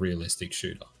more realistic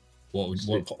shooter,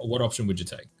 what option would you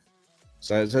take?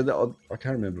 So I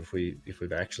can't remember if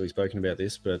we've actually spoken about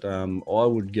this, but I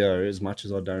would go, as much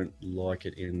as I don't like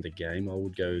it in the game, I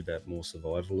would go that more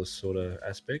survivalist sort of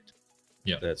aspect.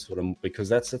 Yeah, that sort of, because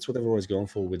that's what they've always gone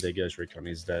for with their Ghost Recon,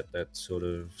 is that sort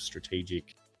of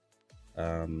strategic,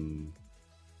 like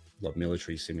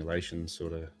military simulation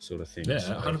sort of thing. Yeah,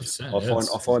 so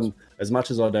 100%. I find as much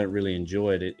as I don't really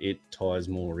enjoy it, it ties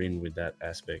more in with that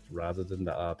aspect rather than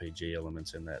the RPG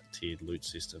elements and that tiered loot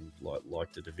system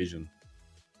like the Division.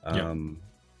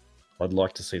 I'd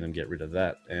like to see them get rid of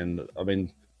that. And I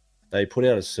mean, they put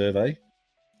out a survey.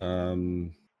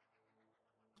 They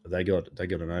got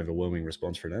an overwhelming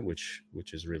response for that, which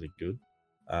is really good.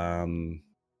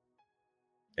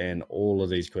 And all of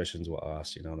these questions were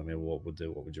asked. You know what I mean? What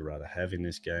would you rather have in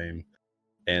this game?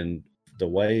 And the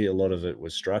way a lot of it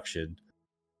was structured,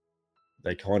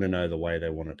 they kind of know the way they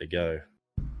want it to go,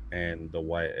 and the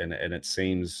way, and it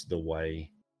seems the way,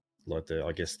 like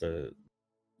I guess the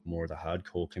more of the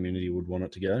hardcore community would want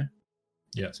it to go.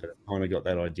 Yeah. So they kind of got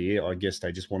that idea. I guess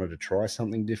they just wanted to try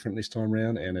something different this time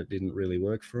around, and it didn't really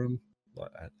work for them,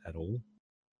 like at all.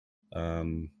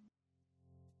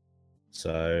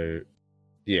 So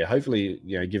yeah, hopefully,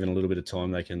 you know, given a little bit of time,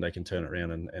 they can turn it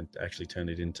around and actually turn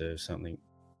it into something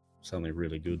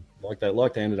really good, like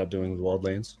they ended up doing with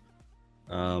Wildlands.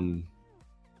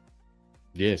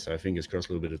 Yeah, so fingers crossed,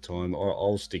 a little bit of time.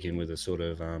 I'll stick in with a sort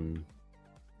of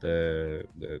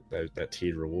that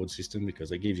tiered reward system,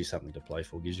 because it gives you something to play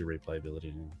for, gives you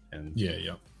replayability, and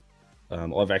Yeah.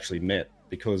 I've actually met,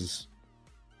 because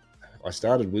I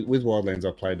started with Wildlands.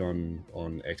 I played on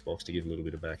Xbox. To give a little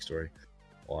bit of backstory,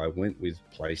 I went with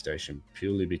PlayStation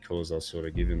purely because I was sort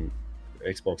of given.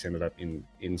 Xbox ended up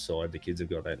inside. The kids have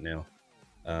got that now,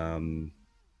 and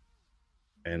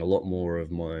a lot more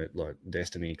of my like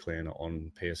Destiny clan are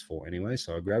on PS4 anyway.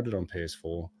 So I grabbed it on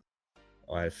PS4.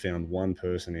 I found one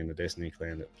person in the Destiny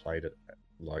clan that played it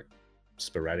like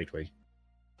sporadically.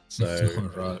 So,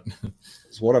 Right.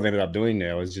 so what I've ended up doing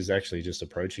now is just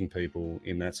approaching people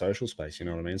in that social space. You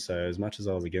know what I mean? So as much as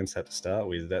I was against that to start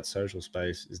with, that social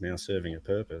space is now serving a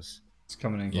purpose. It's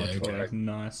coming in Yeah, clutch. okay.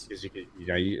 Nice.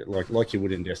 Because like you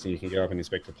would in Destiny, you can go up and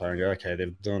inspect the player and go, okay,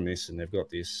 they've done this and they've got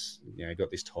this,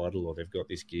 got this title, or they've got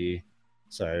this gear.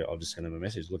 So I'll just send them a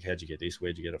message. Look, how'd you get this?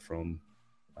 Where'd you get it from?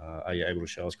 Are you able to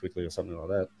show us quickly, or something like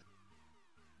that?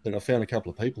 Then I found a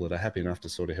couple of people that are happy enough to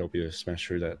sort of help you smash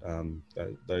through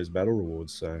those battle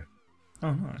rewards. So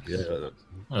Oh, nice. yeah,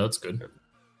 Oh, that's good.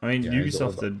 I mean, Yeah,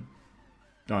 Ubisoft did.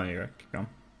 Oh, yeah, keep going.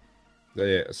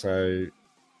 yeah. So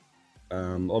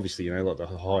obviously, like the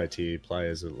higher tier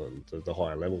players, the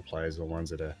higher level players, are the ones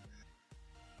that are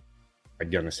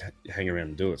going to hang around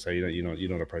and do it. So you're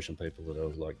not approaching people that are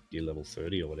like gear level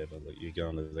 30 or whatever. Like you're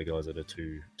going to the guys that are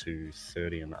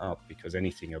 230 and up, because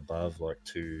anything above like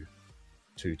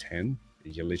 210,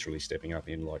 you're literally stepping up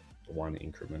in like one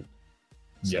increment.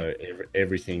 So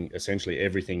essentially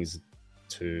everything's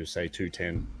to say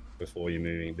 210 before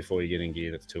you're getting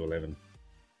gear that's 211.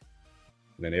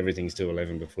 And then everything's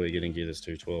 211 before you get in gear that's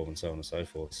 212, and so on and so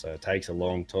forth. So it takes a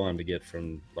long time to get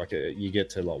from you get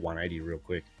to like 180 real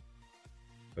quick.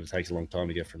 But it takes a long time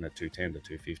to get from that 210 to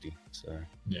 250. So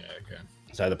Yeah, okay.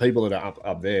 So the people that are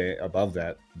up there above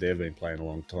that, they've been playing a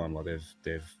long time. Like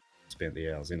they've spent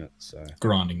the hours in it. So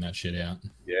Grinding that shit out.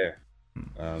 yeah,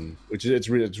 which it's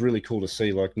really cool to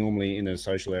see. Like normally in a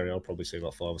social area, I'll probably see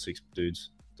like 5 or 6 dudes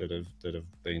that have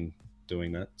been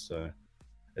doing that. So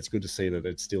it's good to see that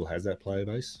it still has that player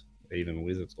base, even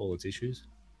with all its issues.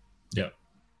 Yeah.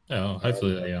 Oh,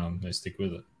 hopefully they stick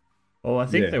with it. Well, I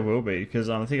think Yeah. there will be, because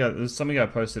I think there's something I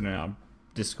posted in our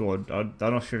Discord. I'm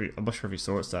not sure if you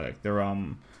saw it, Static. They're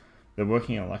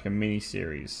working on like a mini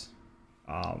series.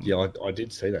 Yeah, I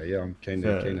did see that. Yeah, I'm keen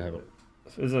to have it.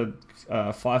 It was a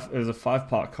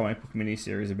 5-part comic book mini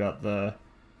series about the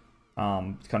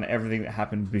kind of everything that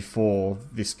happened before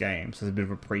this game. So it's a bit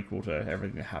of a prequel to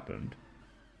everything that happened.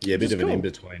 Yeah, a bit Which is of an cool.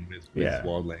 in-between with Yeah.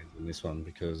 Wildlands in this one,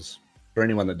 because for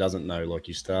anyone that doesn't know, like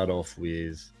you start off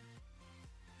with,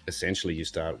 essentially you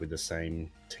start with the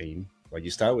same team. Like you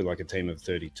start with like a team of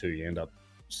 32, you end up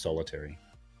solitary.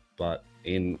 But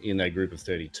in a group of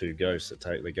 32 ghosts that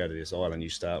go to this island, you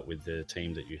start with the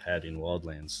team that you had in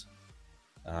Wildlands.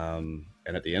 And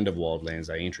at the end of Wildlands,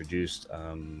 they introduced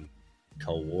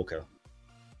Cole Walker.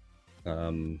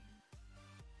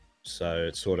 So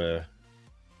it's sort of,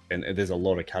 and there's a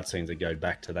lot of cutscenes that go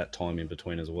back to that time in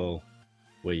between as well,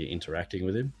 where you're interacting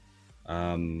with him.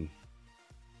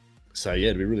 So yeah,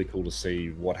 it'd be really cool to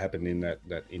see what happened in that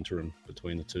interim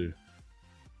between the two.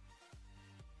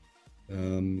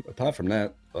 Apart from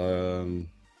that,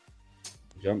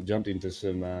 jumped into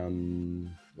some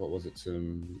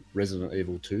some Resident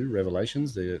Evil 2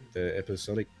 Revelations, the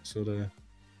episodic sort of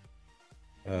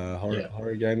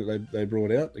horror game that they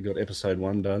brought out. They got episode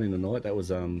 1 done in a night. That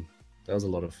was a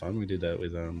lot of fun. We did that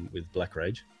with Black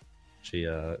Rage. She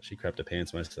crapped her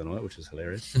pants most of the night, which was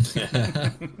hilarious.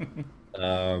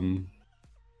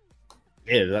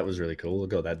 Yeah, that was really cool. I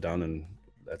got that done, and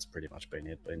that's pretty much been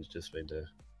it.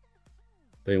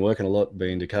 Been working a lot,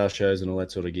 been to car shows and all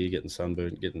that sort of gear, getting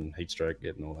sunburned, getting heat stroke,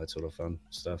 getting all that sort of fun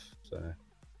stuff. So,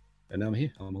 and now I'm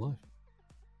here. I'm alive.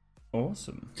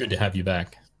 Awesome. Good to have you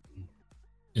back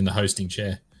in the hosting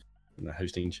chair. In the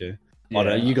hosting chair. Yeah. I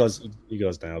don't know, you guys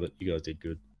nailed it. You guys did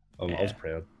good. I was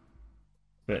proud.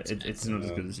 But it's not as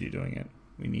good as you doing it.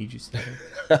 We need you, Static.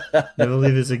 Never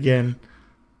leave us again.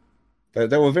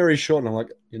 They were very short, and I'm like,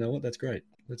 you know what? That's great.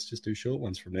 Let's just do short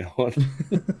ones from now on.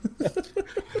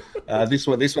 This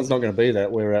one's not going to be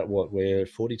that. We're at We're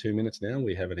 42 minutes now.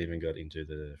 We haven't even got into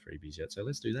the freebies yet. So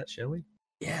let's do that, shall we?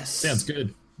 Yes. Sounds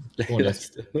good.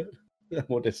 Let's do it.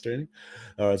 More Death Stranding.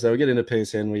 All right, so we get into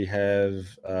PSN. We have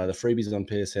the freebies on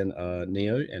PSN are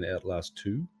Neo and Outlast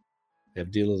 2. We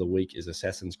have Deal of the Week is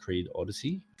Assassin's Creed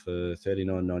Odyssey for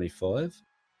 $39.95.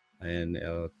 And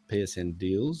our PSN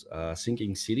deals are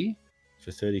Sinking City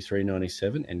for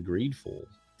 $33.97 and Greedfall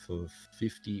for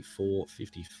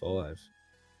 $54.55.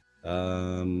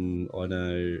 I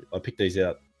know I picked these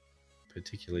out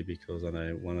particularly because I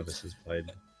know one of us has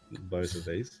played both of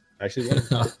these. Actually,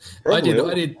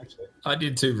 I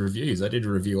did 2 reviews. I did a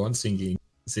review on Sinking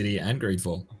City and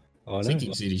Greedfall.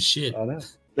 Sinking City shit. I know.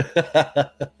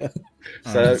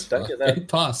 So don't get that.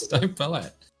 Pass. Don't buy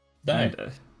it. Don't.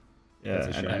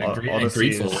 And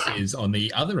Greedfall is on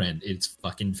the other end. It's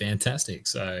fucking fantastic.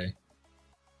 So,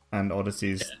 and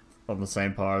Odyssey's on the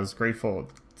same par as Greedfall.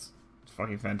 It's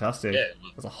fucking fantastic. Yeah.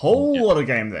 There's a whole lot of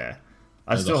game there.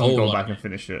 I still haven't gone back and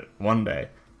finished it. One day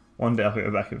I'll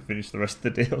go back and finish the rest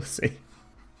of the DLC.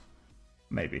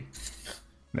 Maybe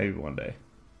one day.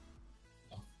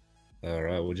 All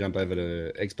right, we'll jump over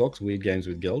to Xbox. Weird Games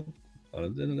with Gold.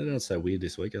 They're not so weird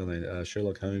this week, are they?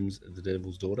 Sherlock Holmes, The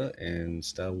Devil's Daughter, and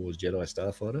Star Wars Jedi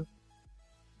Starfighter.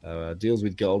 Deals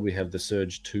with Gold, we have The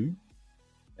Surge 2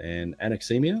 and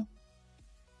Anaximia.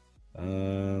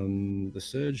 The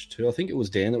Surge 2, I think it was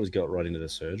Dan that got right into The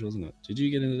Surge, wasn't it? Did you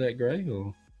get into that, Gray?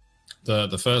 Or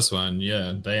the first one?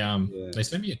 Yeah, they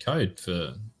sent me a code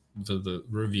for the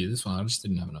review of this one. I just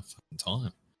didn't have enough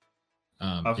time.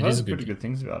 I've heard pretty good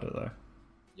things about it though.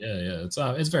 Yeah,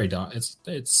 it's very dark. It's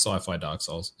sci-fi Dark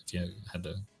Souls, if you had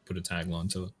to put a tagline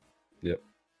to it.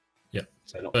 Yep.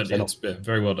 It's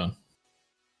very well done.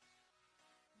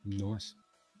 Nice.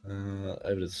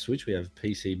 Over to the Switch, we have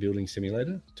PC Building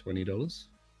Simulator, $20.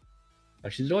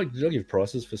 Actually, did I give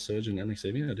prices for Surge and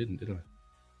Anaximia? I didn't, did I?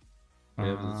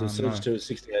 Yeah, the Surge 2 is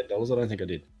 $68. I don't think I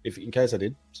did. In case I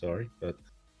did, sorry, but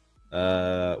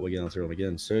we're going through them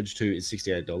again. Surge 2 is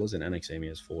 $68 and Anaximia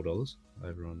is $4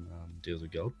 over on Deals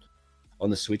with Gold. On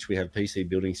the Switch, we have PC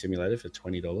Building Simulator for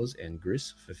 $20 and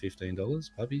Gris for $15.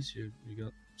 Puppies, you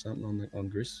got something on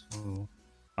Gris?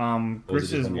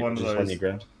 Gris is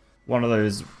one of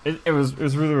those. It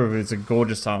was really it's a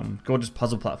gorgeous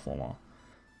puzzle platformer.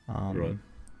 Right.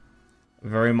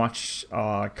 Very much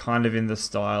kind of in the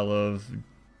style of,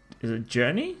 is it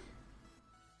Journey?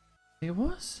 It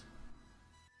was.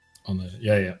 On the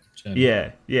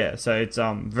Journey. Yeah. So it's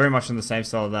very much in the same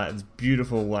style of that. It's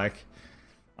beautiful, like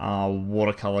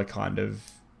watercolor kind of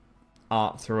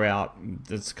art throughout.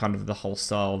 That's kind of the whole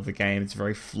style of the game. It's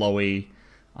very flowy.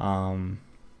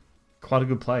 Quite a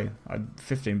good play.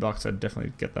 $15. I'd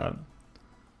definitely get that.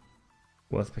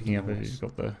 Worth picking up if you've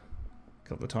got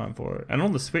the time for it. And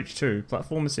on the Switch too.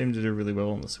 Platformers seem to do really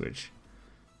well on the Switch.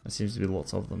 There seems to be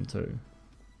lots of them too.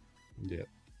 Yeah.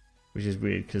 Which is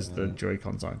weird because the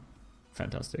Joy-Cons aren't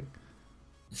fantastic.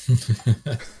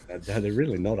 They're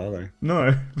really not, are they?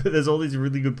 No, but there's all these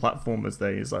really good platformers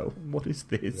there. It's like, what is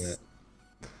this?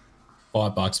 Yeah.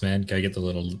 $5, man. Go get the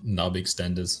little nub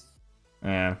extenders.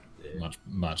 Yeah.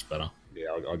 Much better.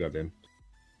 Yeah, I got them.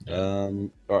 Yeah. All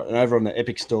right, and over on the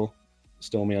Epic Store,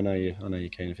 Stormy, I know you're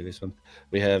keen for this one.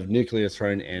 We have Nuclear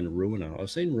Throne and Ruiner. I've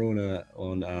seen Ruiner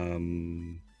on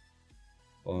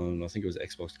I think it was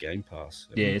Xbox Game Pass.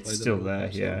 Yeah, it's still there.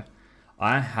 Yeah,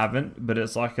 I haven't, but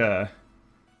it's like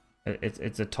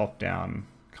it's a top down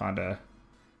kind of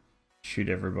shoot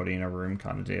everybody in a room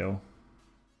kind of deal.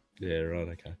 Yeah, right.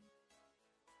 Okay.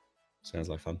 Sounds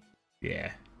like fun.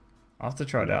 Yeah. I'll have to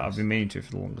try it out. I've been meaning to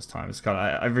for the longest time. It's kind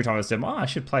of every time I said, I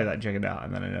should play that, check it out,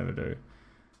 and then I never do.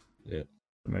 Yeah.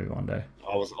 Maybe one day.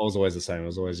 I was always the same. I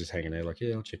was always just hanging there, like,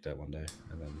 I'll check that one day,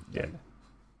 and then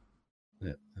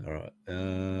yeah. All right.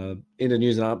 In the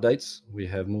news and updates, we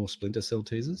have more Splinter Cell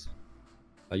teasers.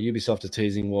 Ubisoft are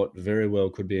teasing what very well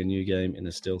could be a new game in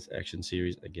the stealth action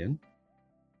series again.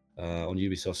 On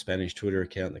Ubisoft's Spanish Twitter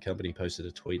account, the company posted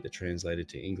a tweet that translated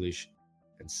to English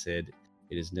and said,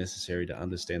 "It is necessary to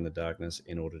understand the darkness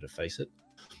in order to face it,"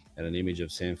 and an image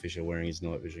of Sam Fisher wearing his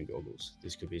night vision goggles.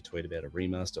 This could be a tweet about a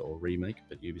remaster or remake,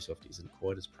 but Ubisoft isn't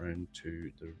quite as prone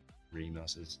to the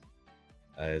remasters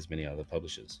as many other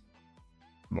publishers.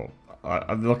 Well,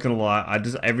 I'm not gonna lie.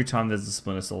 Every time there's a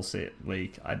Splinter Cell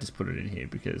leak, I just put it in here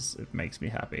because it makes me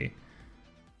happy.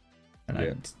 And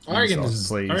yeah. I reckon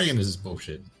this is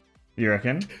bullshit. You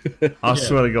reckon? I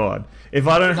swear to God, if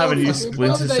I don't have a new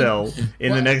Splinter Cell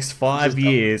in the next 5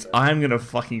 years, I'm gonna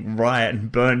fucking riot and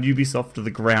burn Ubisoft to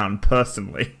the ground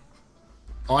personally.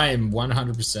 I am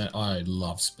 100%. I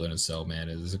love Splinter Cell, man.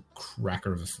 It is a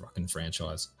cracker of a fucking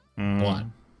franchise. But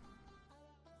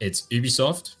it's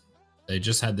Ubisoft. They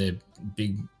just had their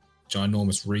big,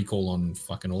 ginormous recall on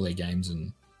fucking all their games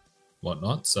and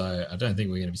whatnot. So I don't think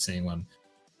we're going to be seeing one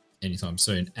anytime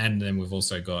soon. And then we've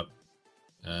also got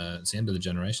it's the end of the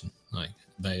generation. Like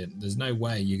there's no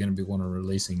way you're going to be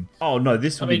releasing. Oh no,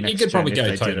 this would be next gen. You could probably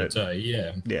go toe to toe.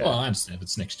 Yeah. Well, I understand if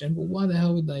it's next gen. Well, why the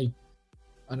hell would they?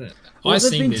 I don't know. Well, I've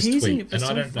seen this tweet and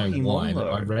I don't know why, but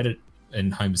I read it in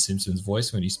Homer Simpson's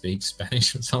voice when he speaks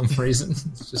Spanish for some reason.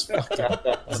 It's just fucked up.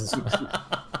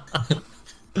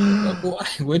 Why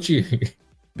would you?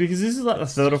 Because this is like the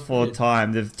third or fourth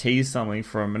time they've teased something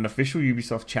from an official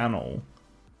Ubisoft channel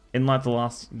in like the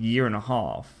last year and a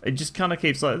half. It just kind of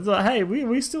keeps like, it's like, hey,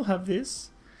 we still have this.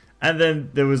 And then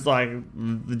there was like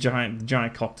the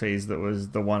giant cock tease that was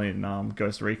the one in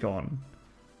Ghost Recon,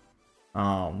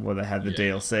 where they had the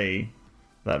DLC.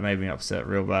 That made me upset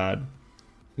real bad.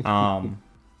 And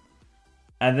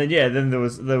then then there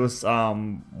was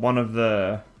one of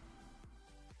the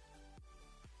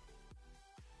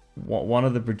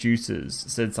producers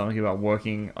said something about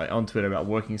working on Twitter about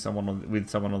working with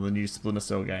someone on the new Splinter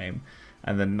Cell game,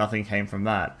 and then nothing came from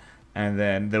that. And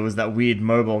then there was that weird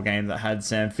mobile game that had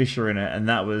Sam Fisher in it, and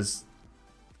that was,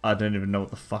 I don't even know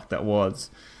what the fuck that was.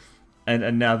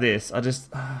 And now this, I'm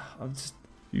just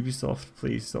Ubisoft,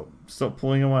 please stop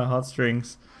pulling on my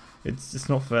heartstrings. It's just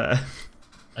not fair.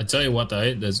 I tell you what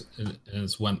though, there's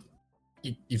one.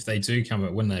 If they do come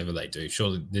out, whenever they do,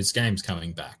 surely this game's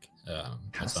coming back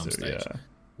at some stage. Yeah.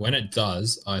 When it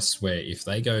does, I swear, if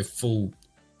they go full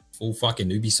fucking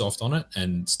Ubisoft on it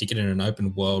and stick it in an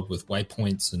open world with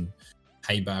waypoints and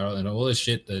hay barrel and all this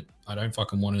shit that I don't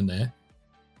fucking want in there,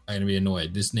 I'm gonna be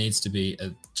annoyed. This needs to be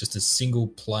just a single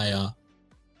player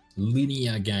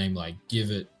linear game. Like,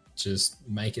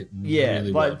 make it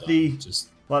really well done.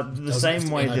 Like the same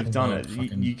way they've done it.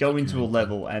 You go into a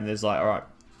level and there's like, all right,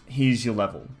 here's your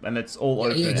level, and it's all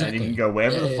open, and you can go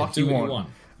wherever the fuck you want.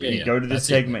 You go to this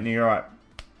segment and you're all right,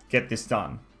 get this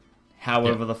done.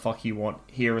 However the fuck you want.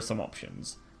 Here are some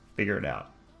options. Figure it out.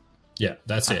 Yeah,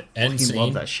 that's it. End scene.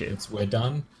 Love that shit. We're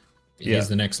done. Here's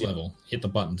the next level. Hit the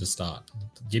button to start.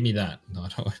 Give me that.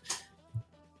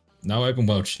 No open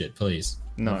world shit, please.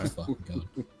 No. Oh, fucking God.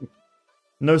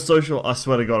 No social. I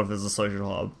swear to God, if there's a social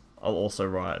hub, I'll also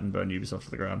riot and burn Ubisoft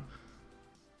to the ground.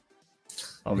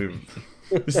 I'll be.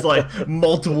 It's like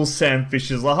multiple Sam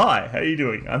Fishers. Like, hi, how you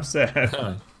doing? I'm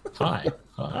Sam. Hi,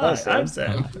 I'm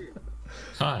Sam.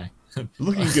 Hi.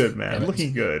 Looking good, man.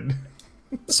 Looking good.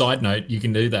 Side note, you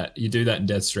can do that. You do that in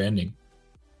Death Stranding.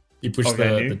 You push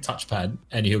the touchpad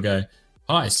and he'll go,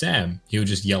 hi, Sam. He'll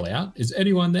just yell out, is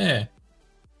anyone there?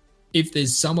 If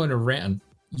there's someone around,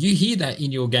 you hear that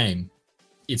in your game.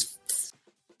 It's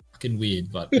fucking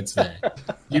weird, but it's there.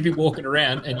 You'd be walking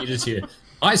around and you just hear,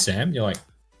 hi, Sam. You're like,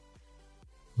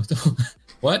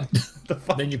 what? The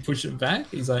fuck? Then you push it back.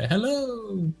 He's like,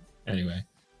 hello. Anyway,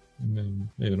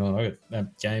 moving on. I got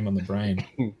that game on the brain.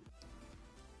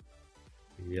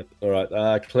 Yep. All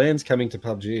right. Clans coming to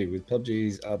PUBG with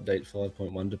PUBG's update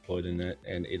 5.1 deployed in it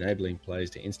and enabling players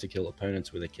to insta-kill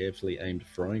opponents with a carefully aimed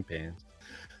frying pan.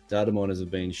 Data miners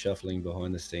have been shuffling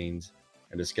behind the scenes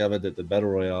and discovered that the Battle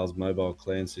Royale's mobile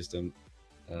clan system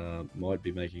might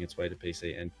be making its way to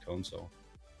PC and console.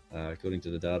 According to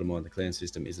the data mine, the clan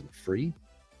system isn't free,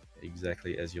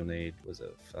 exactly as you'll need was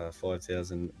a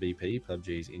 5,000 BP,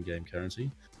 PUBG's in-game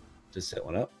currency, to set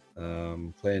one up.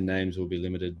 Clan names will be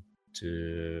limited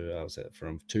to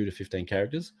from 2 to 15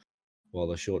 characters, while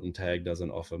the shortened tag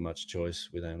doesn't offer much choice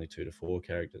with only 2 to 4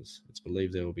 characters. It's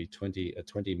believed there will be a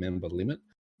 20 member limit,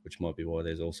 which might be why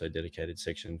there's also a dedicated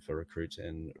section for recruits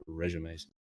and resumes.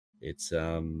 It's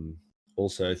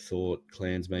also thought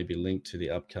clans may be linked to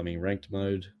the upcoming ranked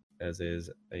mode, as there's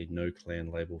a no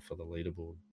clan label for the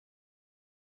leaderboard.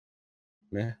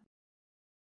 Yeah.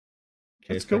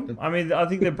 That's cool. I mean, I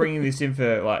think they're bringing this in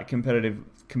for like competitive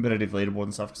leaderboard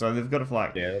and stuff. So they've got it for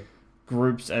like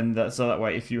groups, and so that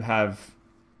way, if you have,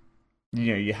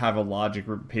 you have a larger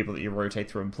group of people that you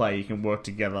rotate through and play, you can work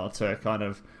together to kind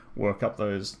of rank up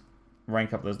those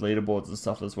leaderboards and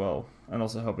stuff as well, and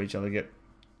also help each other get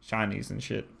shinies and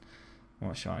shit. Well,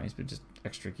 not shinies, but just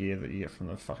extra gear that you get from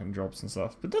the fucking drops and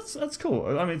stuff. But that's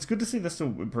cool. I mean, it's good to see they're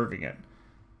still improving it.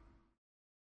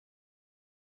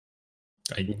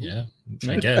 I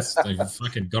guess they've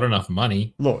fucking got enough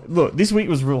money. Look, this week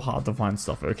was real hard to find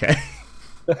stuff, okay?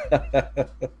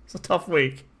 It's a tough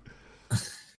week.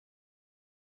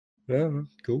 Yeah,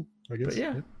 cool, I guess. But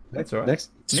yeah, that's all right.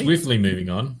 Next. Swiftly moving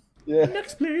on. Yeah.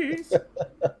 Next, please.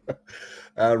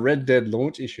 Red Dead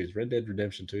launch issues. Red Dead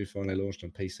Redemption 2 finally launched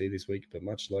on PC this week, but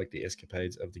much like the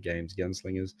escapades of the game's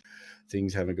gunslingers,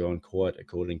 things haven't gone quite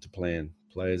according to plan.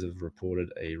 Players have reported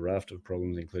a raft of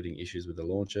problems, including issues with the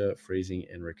launcher, freezing,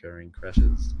 and recurring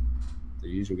crashes. The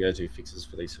usual go-to fixes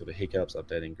for these sort of hiccups,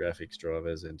 updating graphics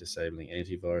drivers and disabling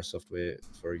antivirus software,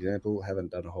 for example,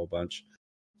 haven't done a whole bunch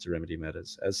to remedy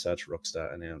matters. As such,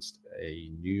 Rockstar announced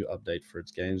a new update for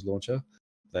its games launcher.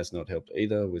 That's not helped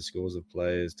either, with scores of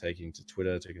players taking to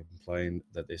Twitter to complain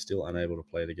that they're still unable to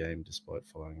play the game despite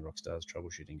following Rockstar's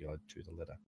troubleshooting guide to the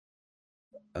letter.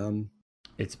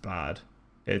 It's bad.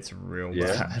 It's real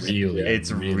Yeah. bad. Really,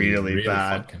 It's really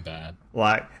bad. fucking bad.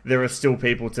 Like, there are still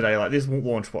people today, like, this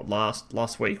launched, what,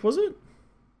 last week, was it?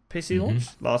 PC launch?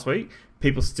 Last week?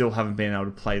 People still haven't been able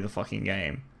to play the fucking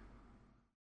game.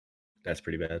 That's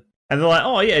pretty bad. And they're like,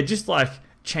 oh yeah, just like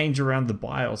change around the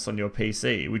BIOS on your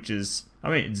PC, which is, I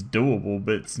mean, it's doable,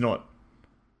 but it's not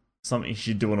something you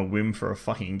should do on a whim for a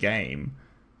fucking game.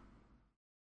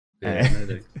 Yeah,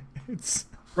 no, It's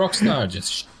Rockstar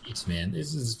just shit, man.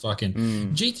 This is fucking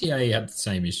GTA had the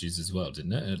same issues as well,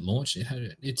 didn't it? At launch, it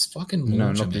had it's fucking launcher, No,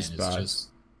 not man. this It's bad. just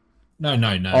no. When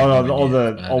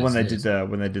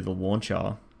they did the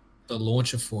launcher. The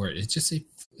launcher for it, it's just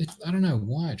I don't know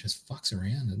why it just fucks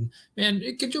around. And man,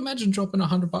 could you imagine dropping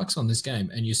 $100 on this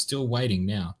game and you're still waiting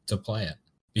now to play it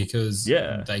because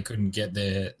they couldn't get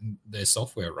their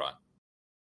software right,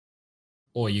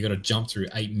 or you got to jump through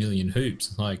 8 million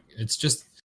hoops? Like, it's just,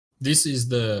 this is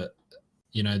the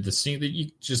thing that you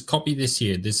just copy this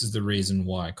here. This is the reason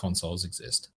why consoles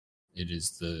exist. It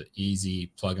is the easy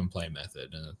plug and play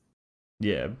method.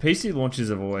 Yeah, PC launches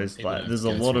have always, People like, don't there's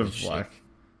go a lot through of this shit. like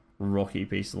rocky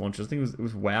PC launches. I think it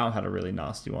was WoW had a really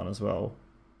nasty one as well.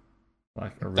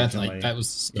 Like, That's originally, that was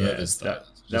servers. that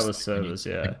Just was when you servers.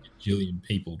 get Yeah, a jillion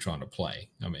people trying to play.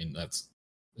 I mean, there's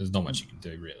not much you can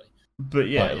do really. but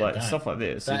yeah, But yeah, like stuff like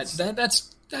this. it's-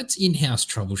 That's in-house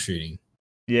troubleshooting,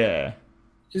 yeah,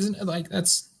 isn't it? Like,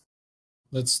 let's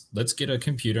get a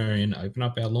computer and open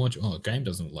up our launch. Oh, game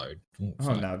doesn't load. Oh, oh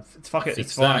fuck. no, fuck it, Fix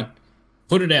it's fine. that.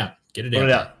 Put it out. Get it Put out.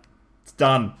 it out. It's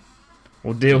done.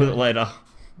 We'll deal with it later.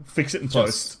 Fix it in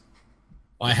post.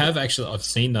 I've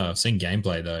seen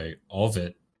gameplay though of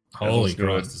it. Holy looks good.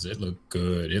 Christ, does it look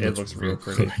good? It looks real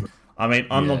pretty. good. I mean,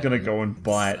 I'm not Yeah, gonna go and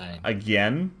buy it insane.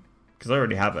 again because I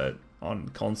already have it on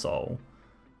console.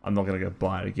 I'm not gonna go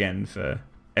buy it again for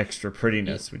extra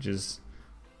prettiness, which is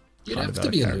You'd kind have of to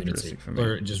a be a characteristic lunatic for me.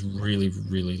 or just really,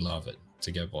 really love it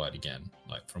to go buy it again,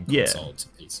 like from Yeah. console to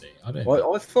PC.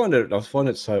 I find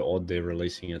it so odd they're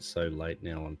releasing it so late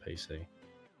now on PC.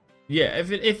 Yeah,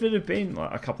 if it had been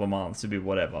like a couple of months, it'd be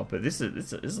whatever. But this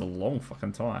is a long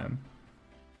fucking time.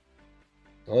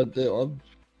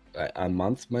 A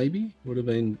month maybe would have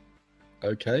been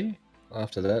okay.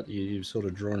 After that, you've sort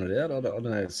of drawn it out. I don't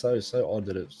know. It's so odd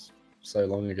that it's so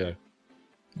long ago,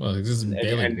 Well, this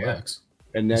barely works.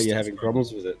 and now It's you're still having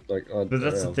problems with it. Like, But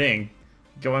that's the thing.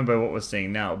 Going by what we're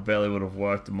seeing now, it barely would have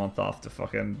worked a month after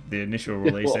fucking the initial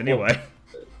release well, anyway.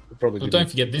 Probably But didn't. don't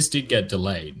forget, this did get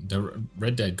delayed. The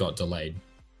Red Dead got delayed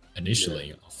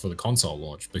initially for the console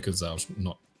launch because they was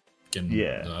not getting.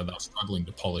 Yeah. They were struggling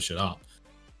to polish it up.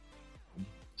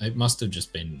 It must have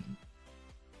just been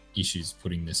issues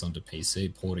putting this onto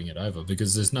PC, porting it over,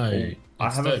 because there's no. I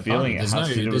it's have a third feeling party. it has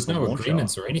to do with There's the no launcher.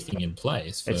 agreements or anything in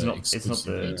place for It's not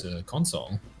exclusivity to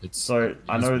console. So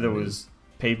I know there what it was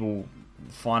people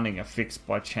finding a fix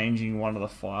by changing one of the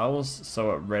files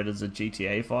so it read as a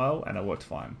GTA file and it worked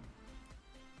fine,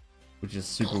 which is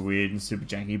super weird and super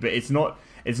janky. But it's not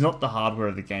the hardware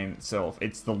of the game itself;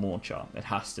 it's the launcher. It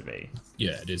has to be.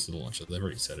 Yeah, it is the launcher. They've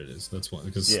already said it is. That's why.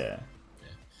 Because Yeah.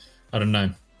 I don't know.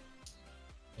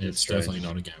 It's It's strange. definitely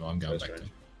not a game I'm going So back to.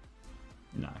 strange.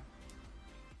 No.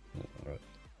 All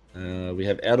right. We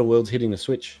have Outer Worlds hitting the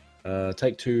Switch.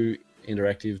 Take-Two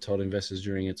Interactive told investors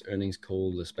during its earnings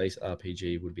call the space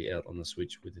RPG would be out on the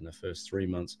Switch within the first 3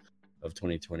 months of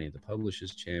 2020. The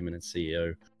publisher's chairman and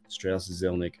CEO, Strauss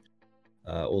Zelnick,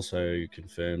 also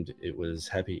confirmed it was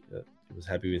happy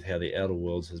with how the Outer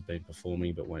Worlds has been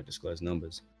performing, but won't disclose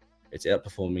numbers. It's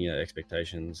outperforming our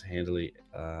expectations handily.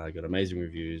 Got amazing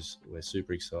reviews. We're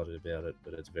super excited about it,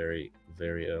 but it's very,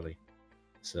 very early.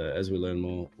 So as we learn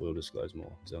more, we'll disclose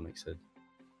more, Zelnick said.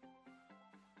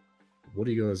 What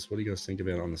do you guys think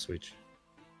about it on the Switch?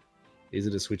 Is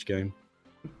it a Switch game?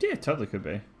 Yeah, totally could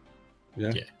be.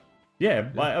 Yeah. Yeah. Yeah,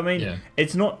 like, I mean, Yeah.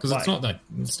 it's not Because like,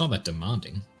 it's not that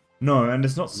demanding. no, and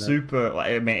it's not No. super.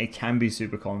 Like, I mean, it can be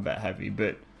super combat heavy,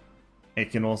 but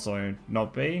it can also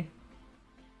not be.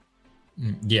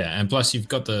 Yeah, and plus you've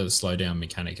got the slowdown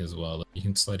mechanic as well. You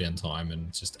can slow down time,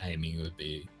 and just aiming would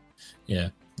be, yeah.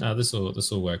 No, this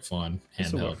will work fine.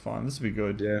 This will Handheld. work fine. This will be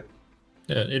good. Yeah.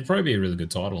 Yeah, it'd probably be a really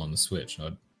good title on the Switch.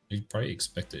 You'd probably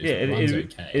expect it. If Yeah, it runs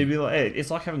it'd okay. be like it's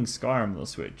like having Skyrim on the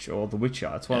Switch or The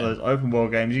Witcher. It's one Yeah. of those open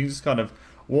world games. You can just kind of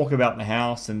walk about the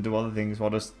house and do other things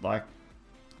while just like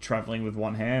traveling with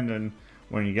one hand. And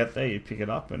when you get there, you pick it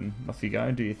up and off you go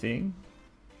and do your thing.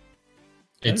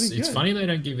 It's That'd be good. funny they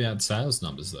don't give out sales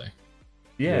numbers though.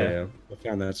 Yeah, I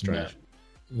found that strange.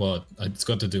 Well, it's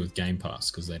got to do with Game Pass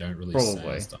because they don't release Probably.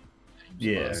 sales stuff.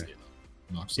 Yeah.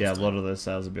 Microsoft yeah. A don't. lot of those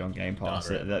sales will be on Game Pass.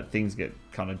 Data. That things get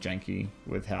kind of janky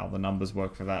with how the numbers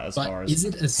work for that as But far as is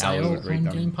it a how sale agreed on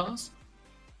them. Game Pass?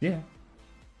 Yeah,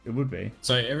 it would be.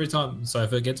 So every time, so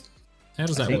if it gets, how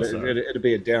does I that think work? so. It'd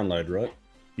be a download, right?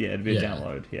 Yeah, it'd be a Yeah.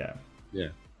 download. Yeah. Yeah.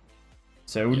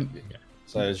 So it wouldn't. Yeah.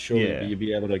 So surely Yeah. you'd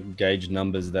be able to gauge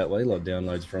numbers that way, like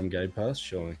downloads from Game Pass,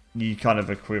 surely. You kind of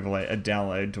equivalent a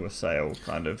download to a sale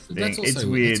kind of But thing. that's also, It's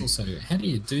weird. That's also, how do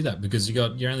you do that? Because you're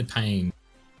only paying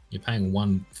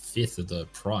 1/5 of the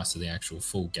price of the actual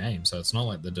full game. So it's not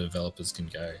like the developers can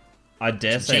go. I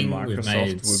dare say "Ching, we've made Microsoft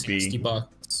would $60 be.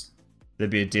 bucks. There'd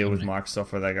be a deal with Okay.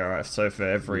 Microsoft where they go, right, so for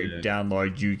every Yeah.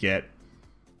 download you get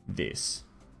this.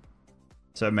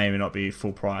 So it may not be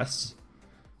full price.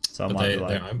 So I But might be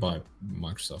they're like, owned by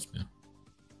Microsoft now.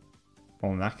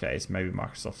 well, in that case, maybe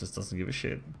Microsoft just doesn't give a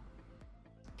shit.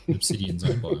 Obsidian's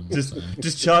owned by them. Just so,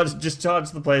 just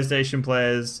charge the PlayStation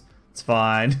players. It's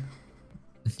fine.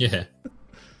 yeah.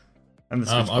 And the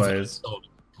Switch I've heard it players. sold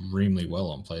extremely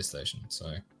well on PlayStation.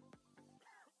 So.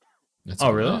 That's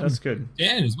Oh really? all. That's good.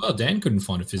 Dan as well. Dan couldn't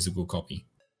find a physical copy.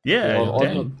 Yeah, Well,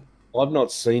 Dan. I've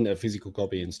not seen a physical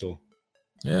copy in store.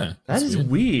 Yeah. That that's is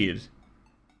weird.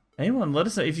 Anyone, let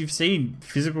us know if you've seen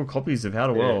physical copies of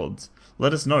Outer Yeah. Worlds.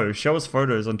 Let us know. Show us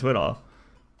photos on Twitter.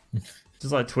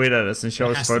 Just like tweet at us and show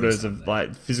There us has to be photos of something.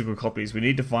 like physical copies. We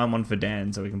need to find one for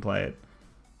Dan so we can play it.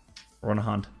 We're on a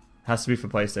hunt. Has to be for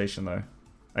PlayStation though.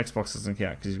 Xbox doesn't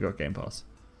count because you've got Game Pass.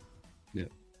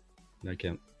 No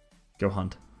count. Go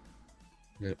hunt.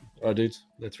 Yep. Oh, dudes,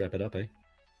 let's wrap it up, eh?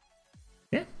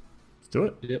 Let's do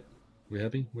it. Yep. We're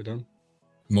happy. We're done.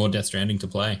 More Death Stranding to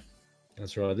play.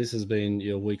 That's right. This has been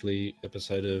your weekly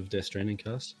episode of Death Stranding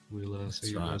Cast. We'll That's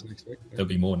see you right. guys next week. There'll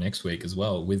be more next week as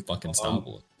well with fucking Star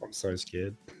Wars. I'm so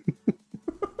scared.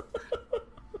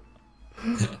 Oh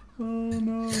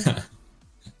no.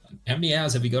 How many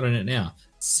hours have you got in it now?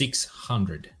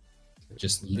 600.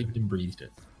 Just lived and breathed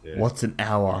it. Yeah. What's an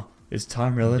hour? Is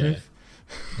time relative?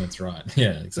 That's right.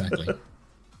 Yeah, exactly.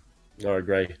 All right,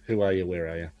 Gray. Who are you? Where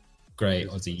are you? Great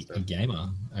Aussie gamer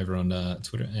over on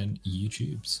Twitter and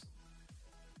YouTube's.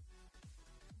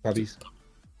 Puppies.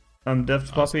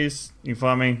 Deft Puppies. You can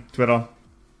find me Twitter.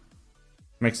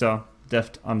 Mixer.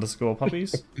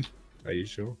 Deft_puppies. Are you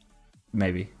sure?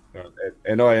 Maybe.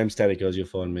 And I am Static Oz. You'll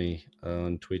find me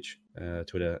on Twitch,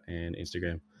 Twitter, and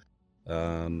Instagram.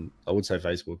 I would say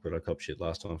Facebook, but I copped shit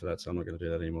last time for that, so I'm not going to do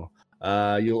that anymore.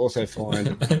 You'll also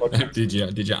find. did your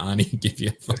Arnie give you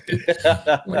a fucking...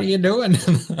 What are you doing?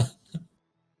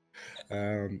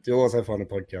 You'll also find a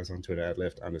podcast on Twitter at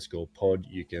left_pod.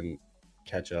 You can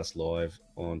catch us live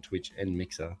on Twitch and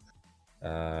Mixer.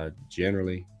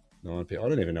 Generally, 9 p.m. I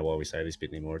don't even know why we say this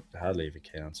bit anymore. It hardly even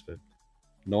counts, but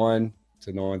 9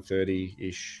 to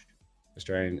 9:30-ish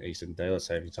Australian Eastern Daylight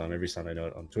Saving Time every Sunday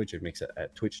night on Twitch and Mixer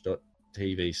at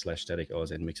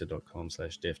twitch.tv/staticoz and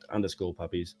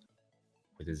mixer.com/deft_puppies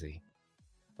with a Z.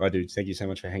 All right, dude. Thank you so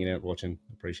much for hanging out, watching.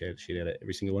 Appreciate the shit out of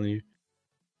every single one of you.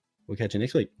 We'll catch you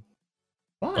next week.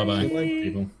 Bye. Bye-bye,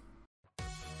 people.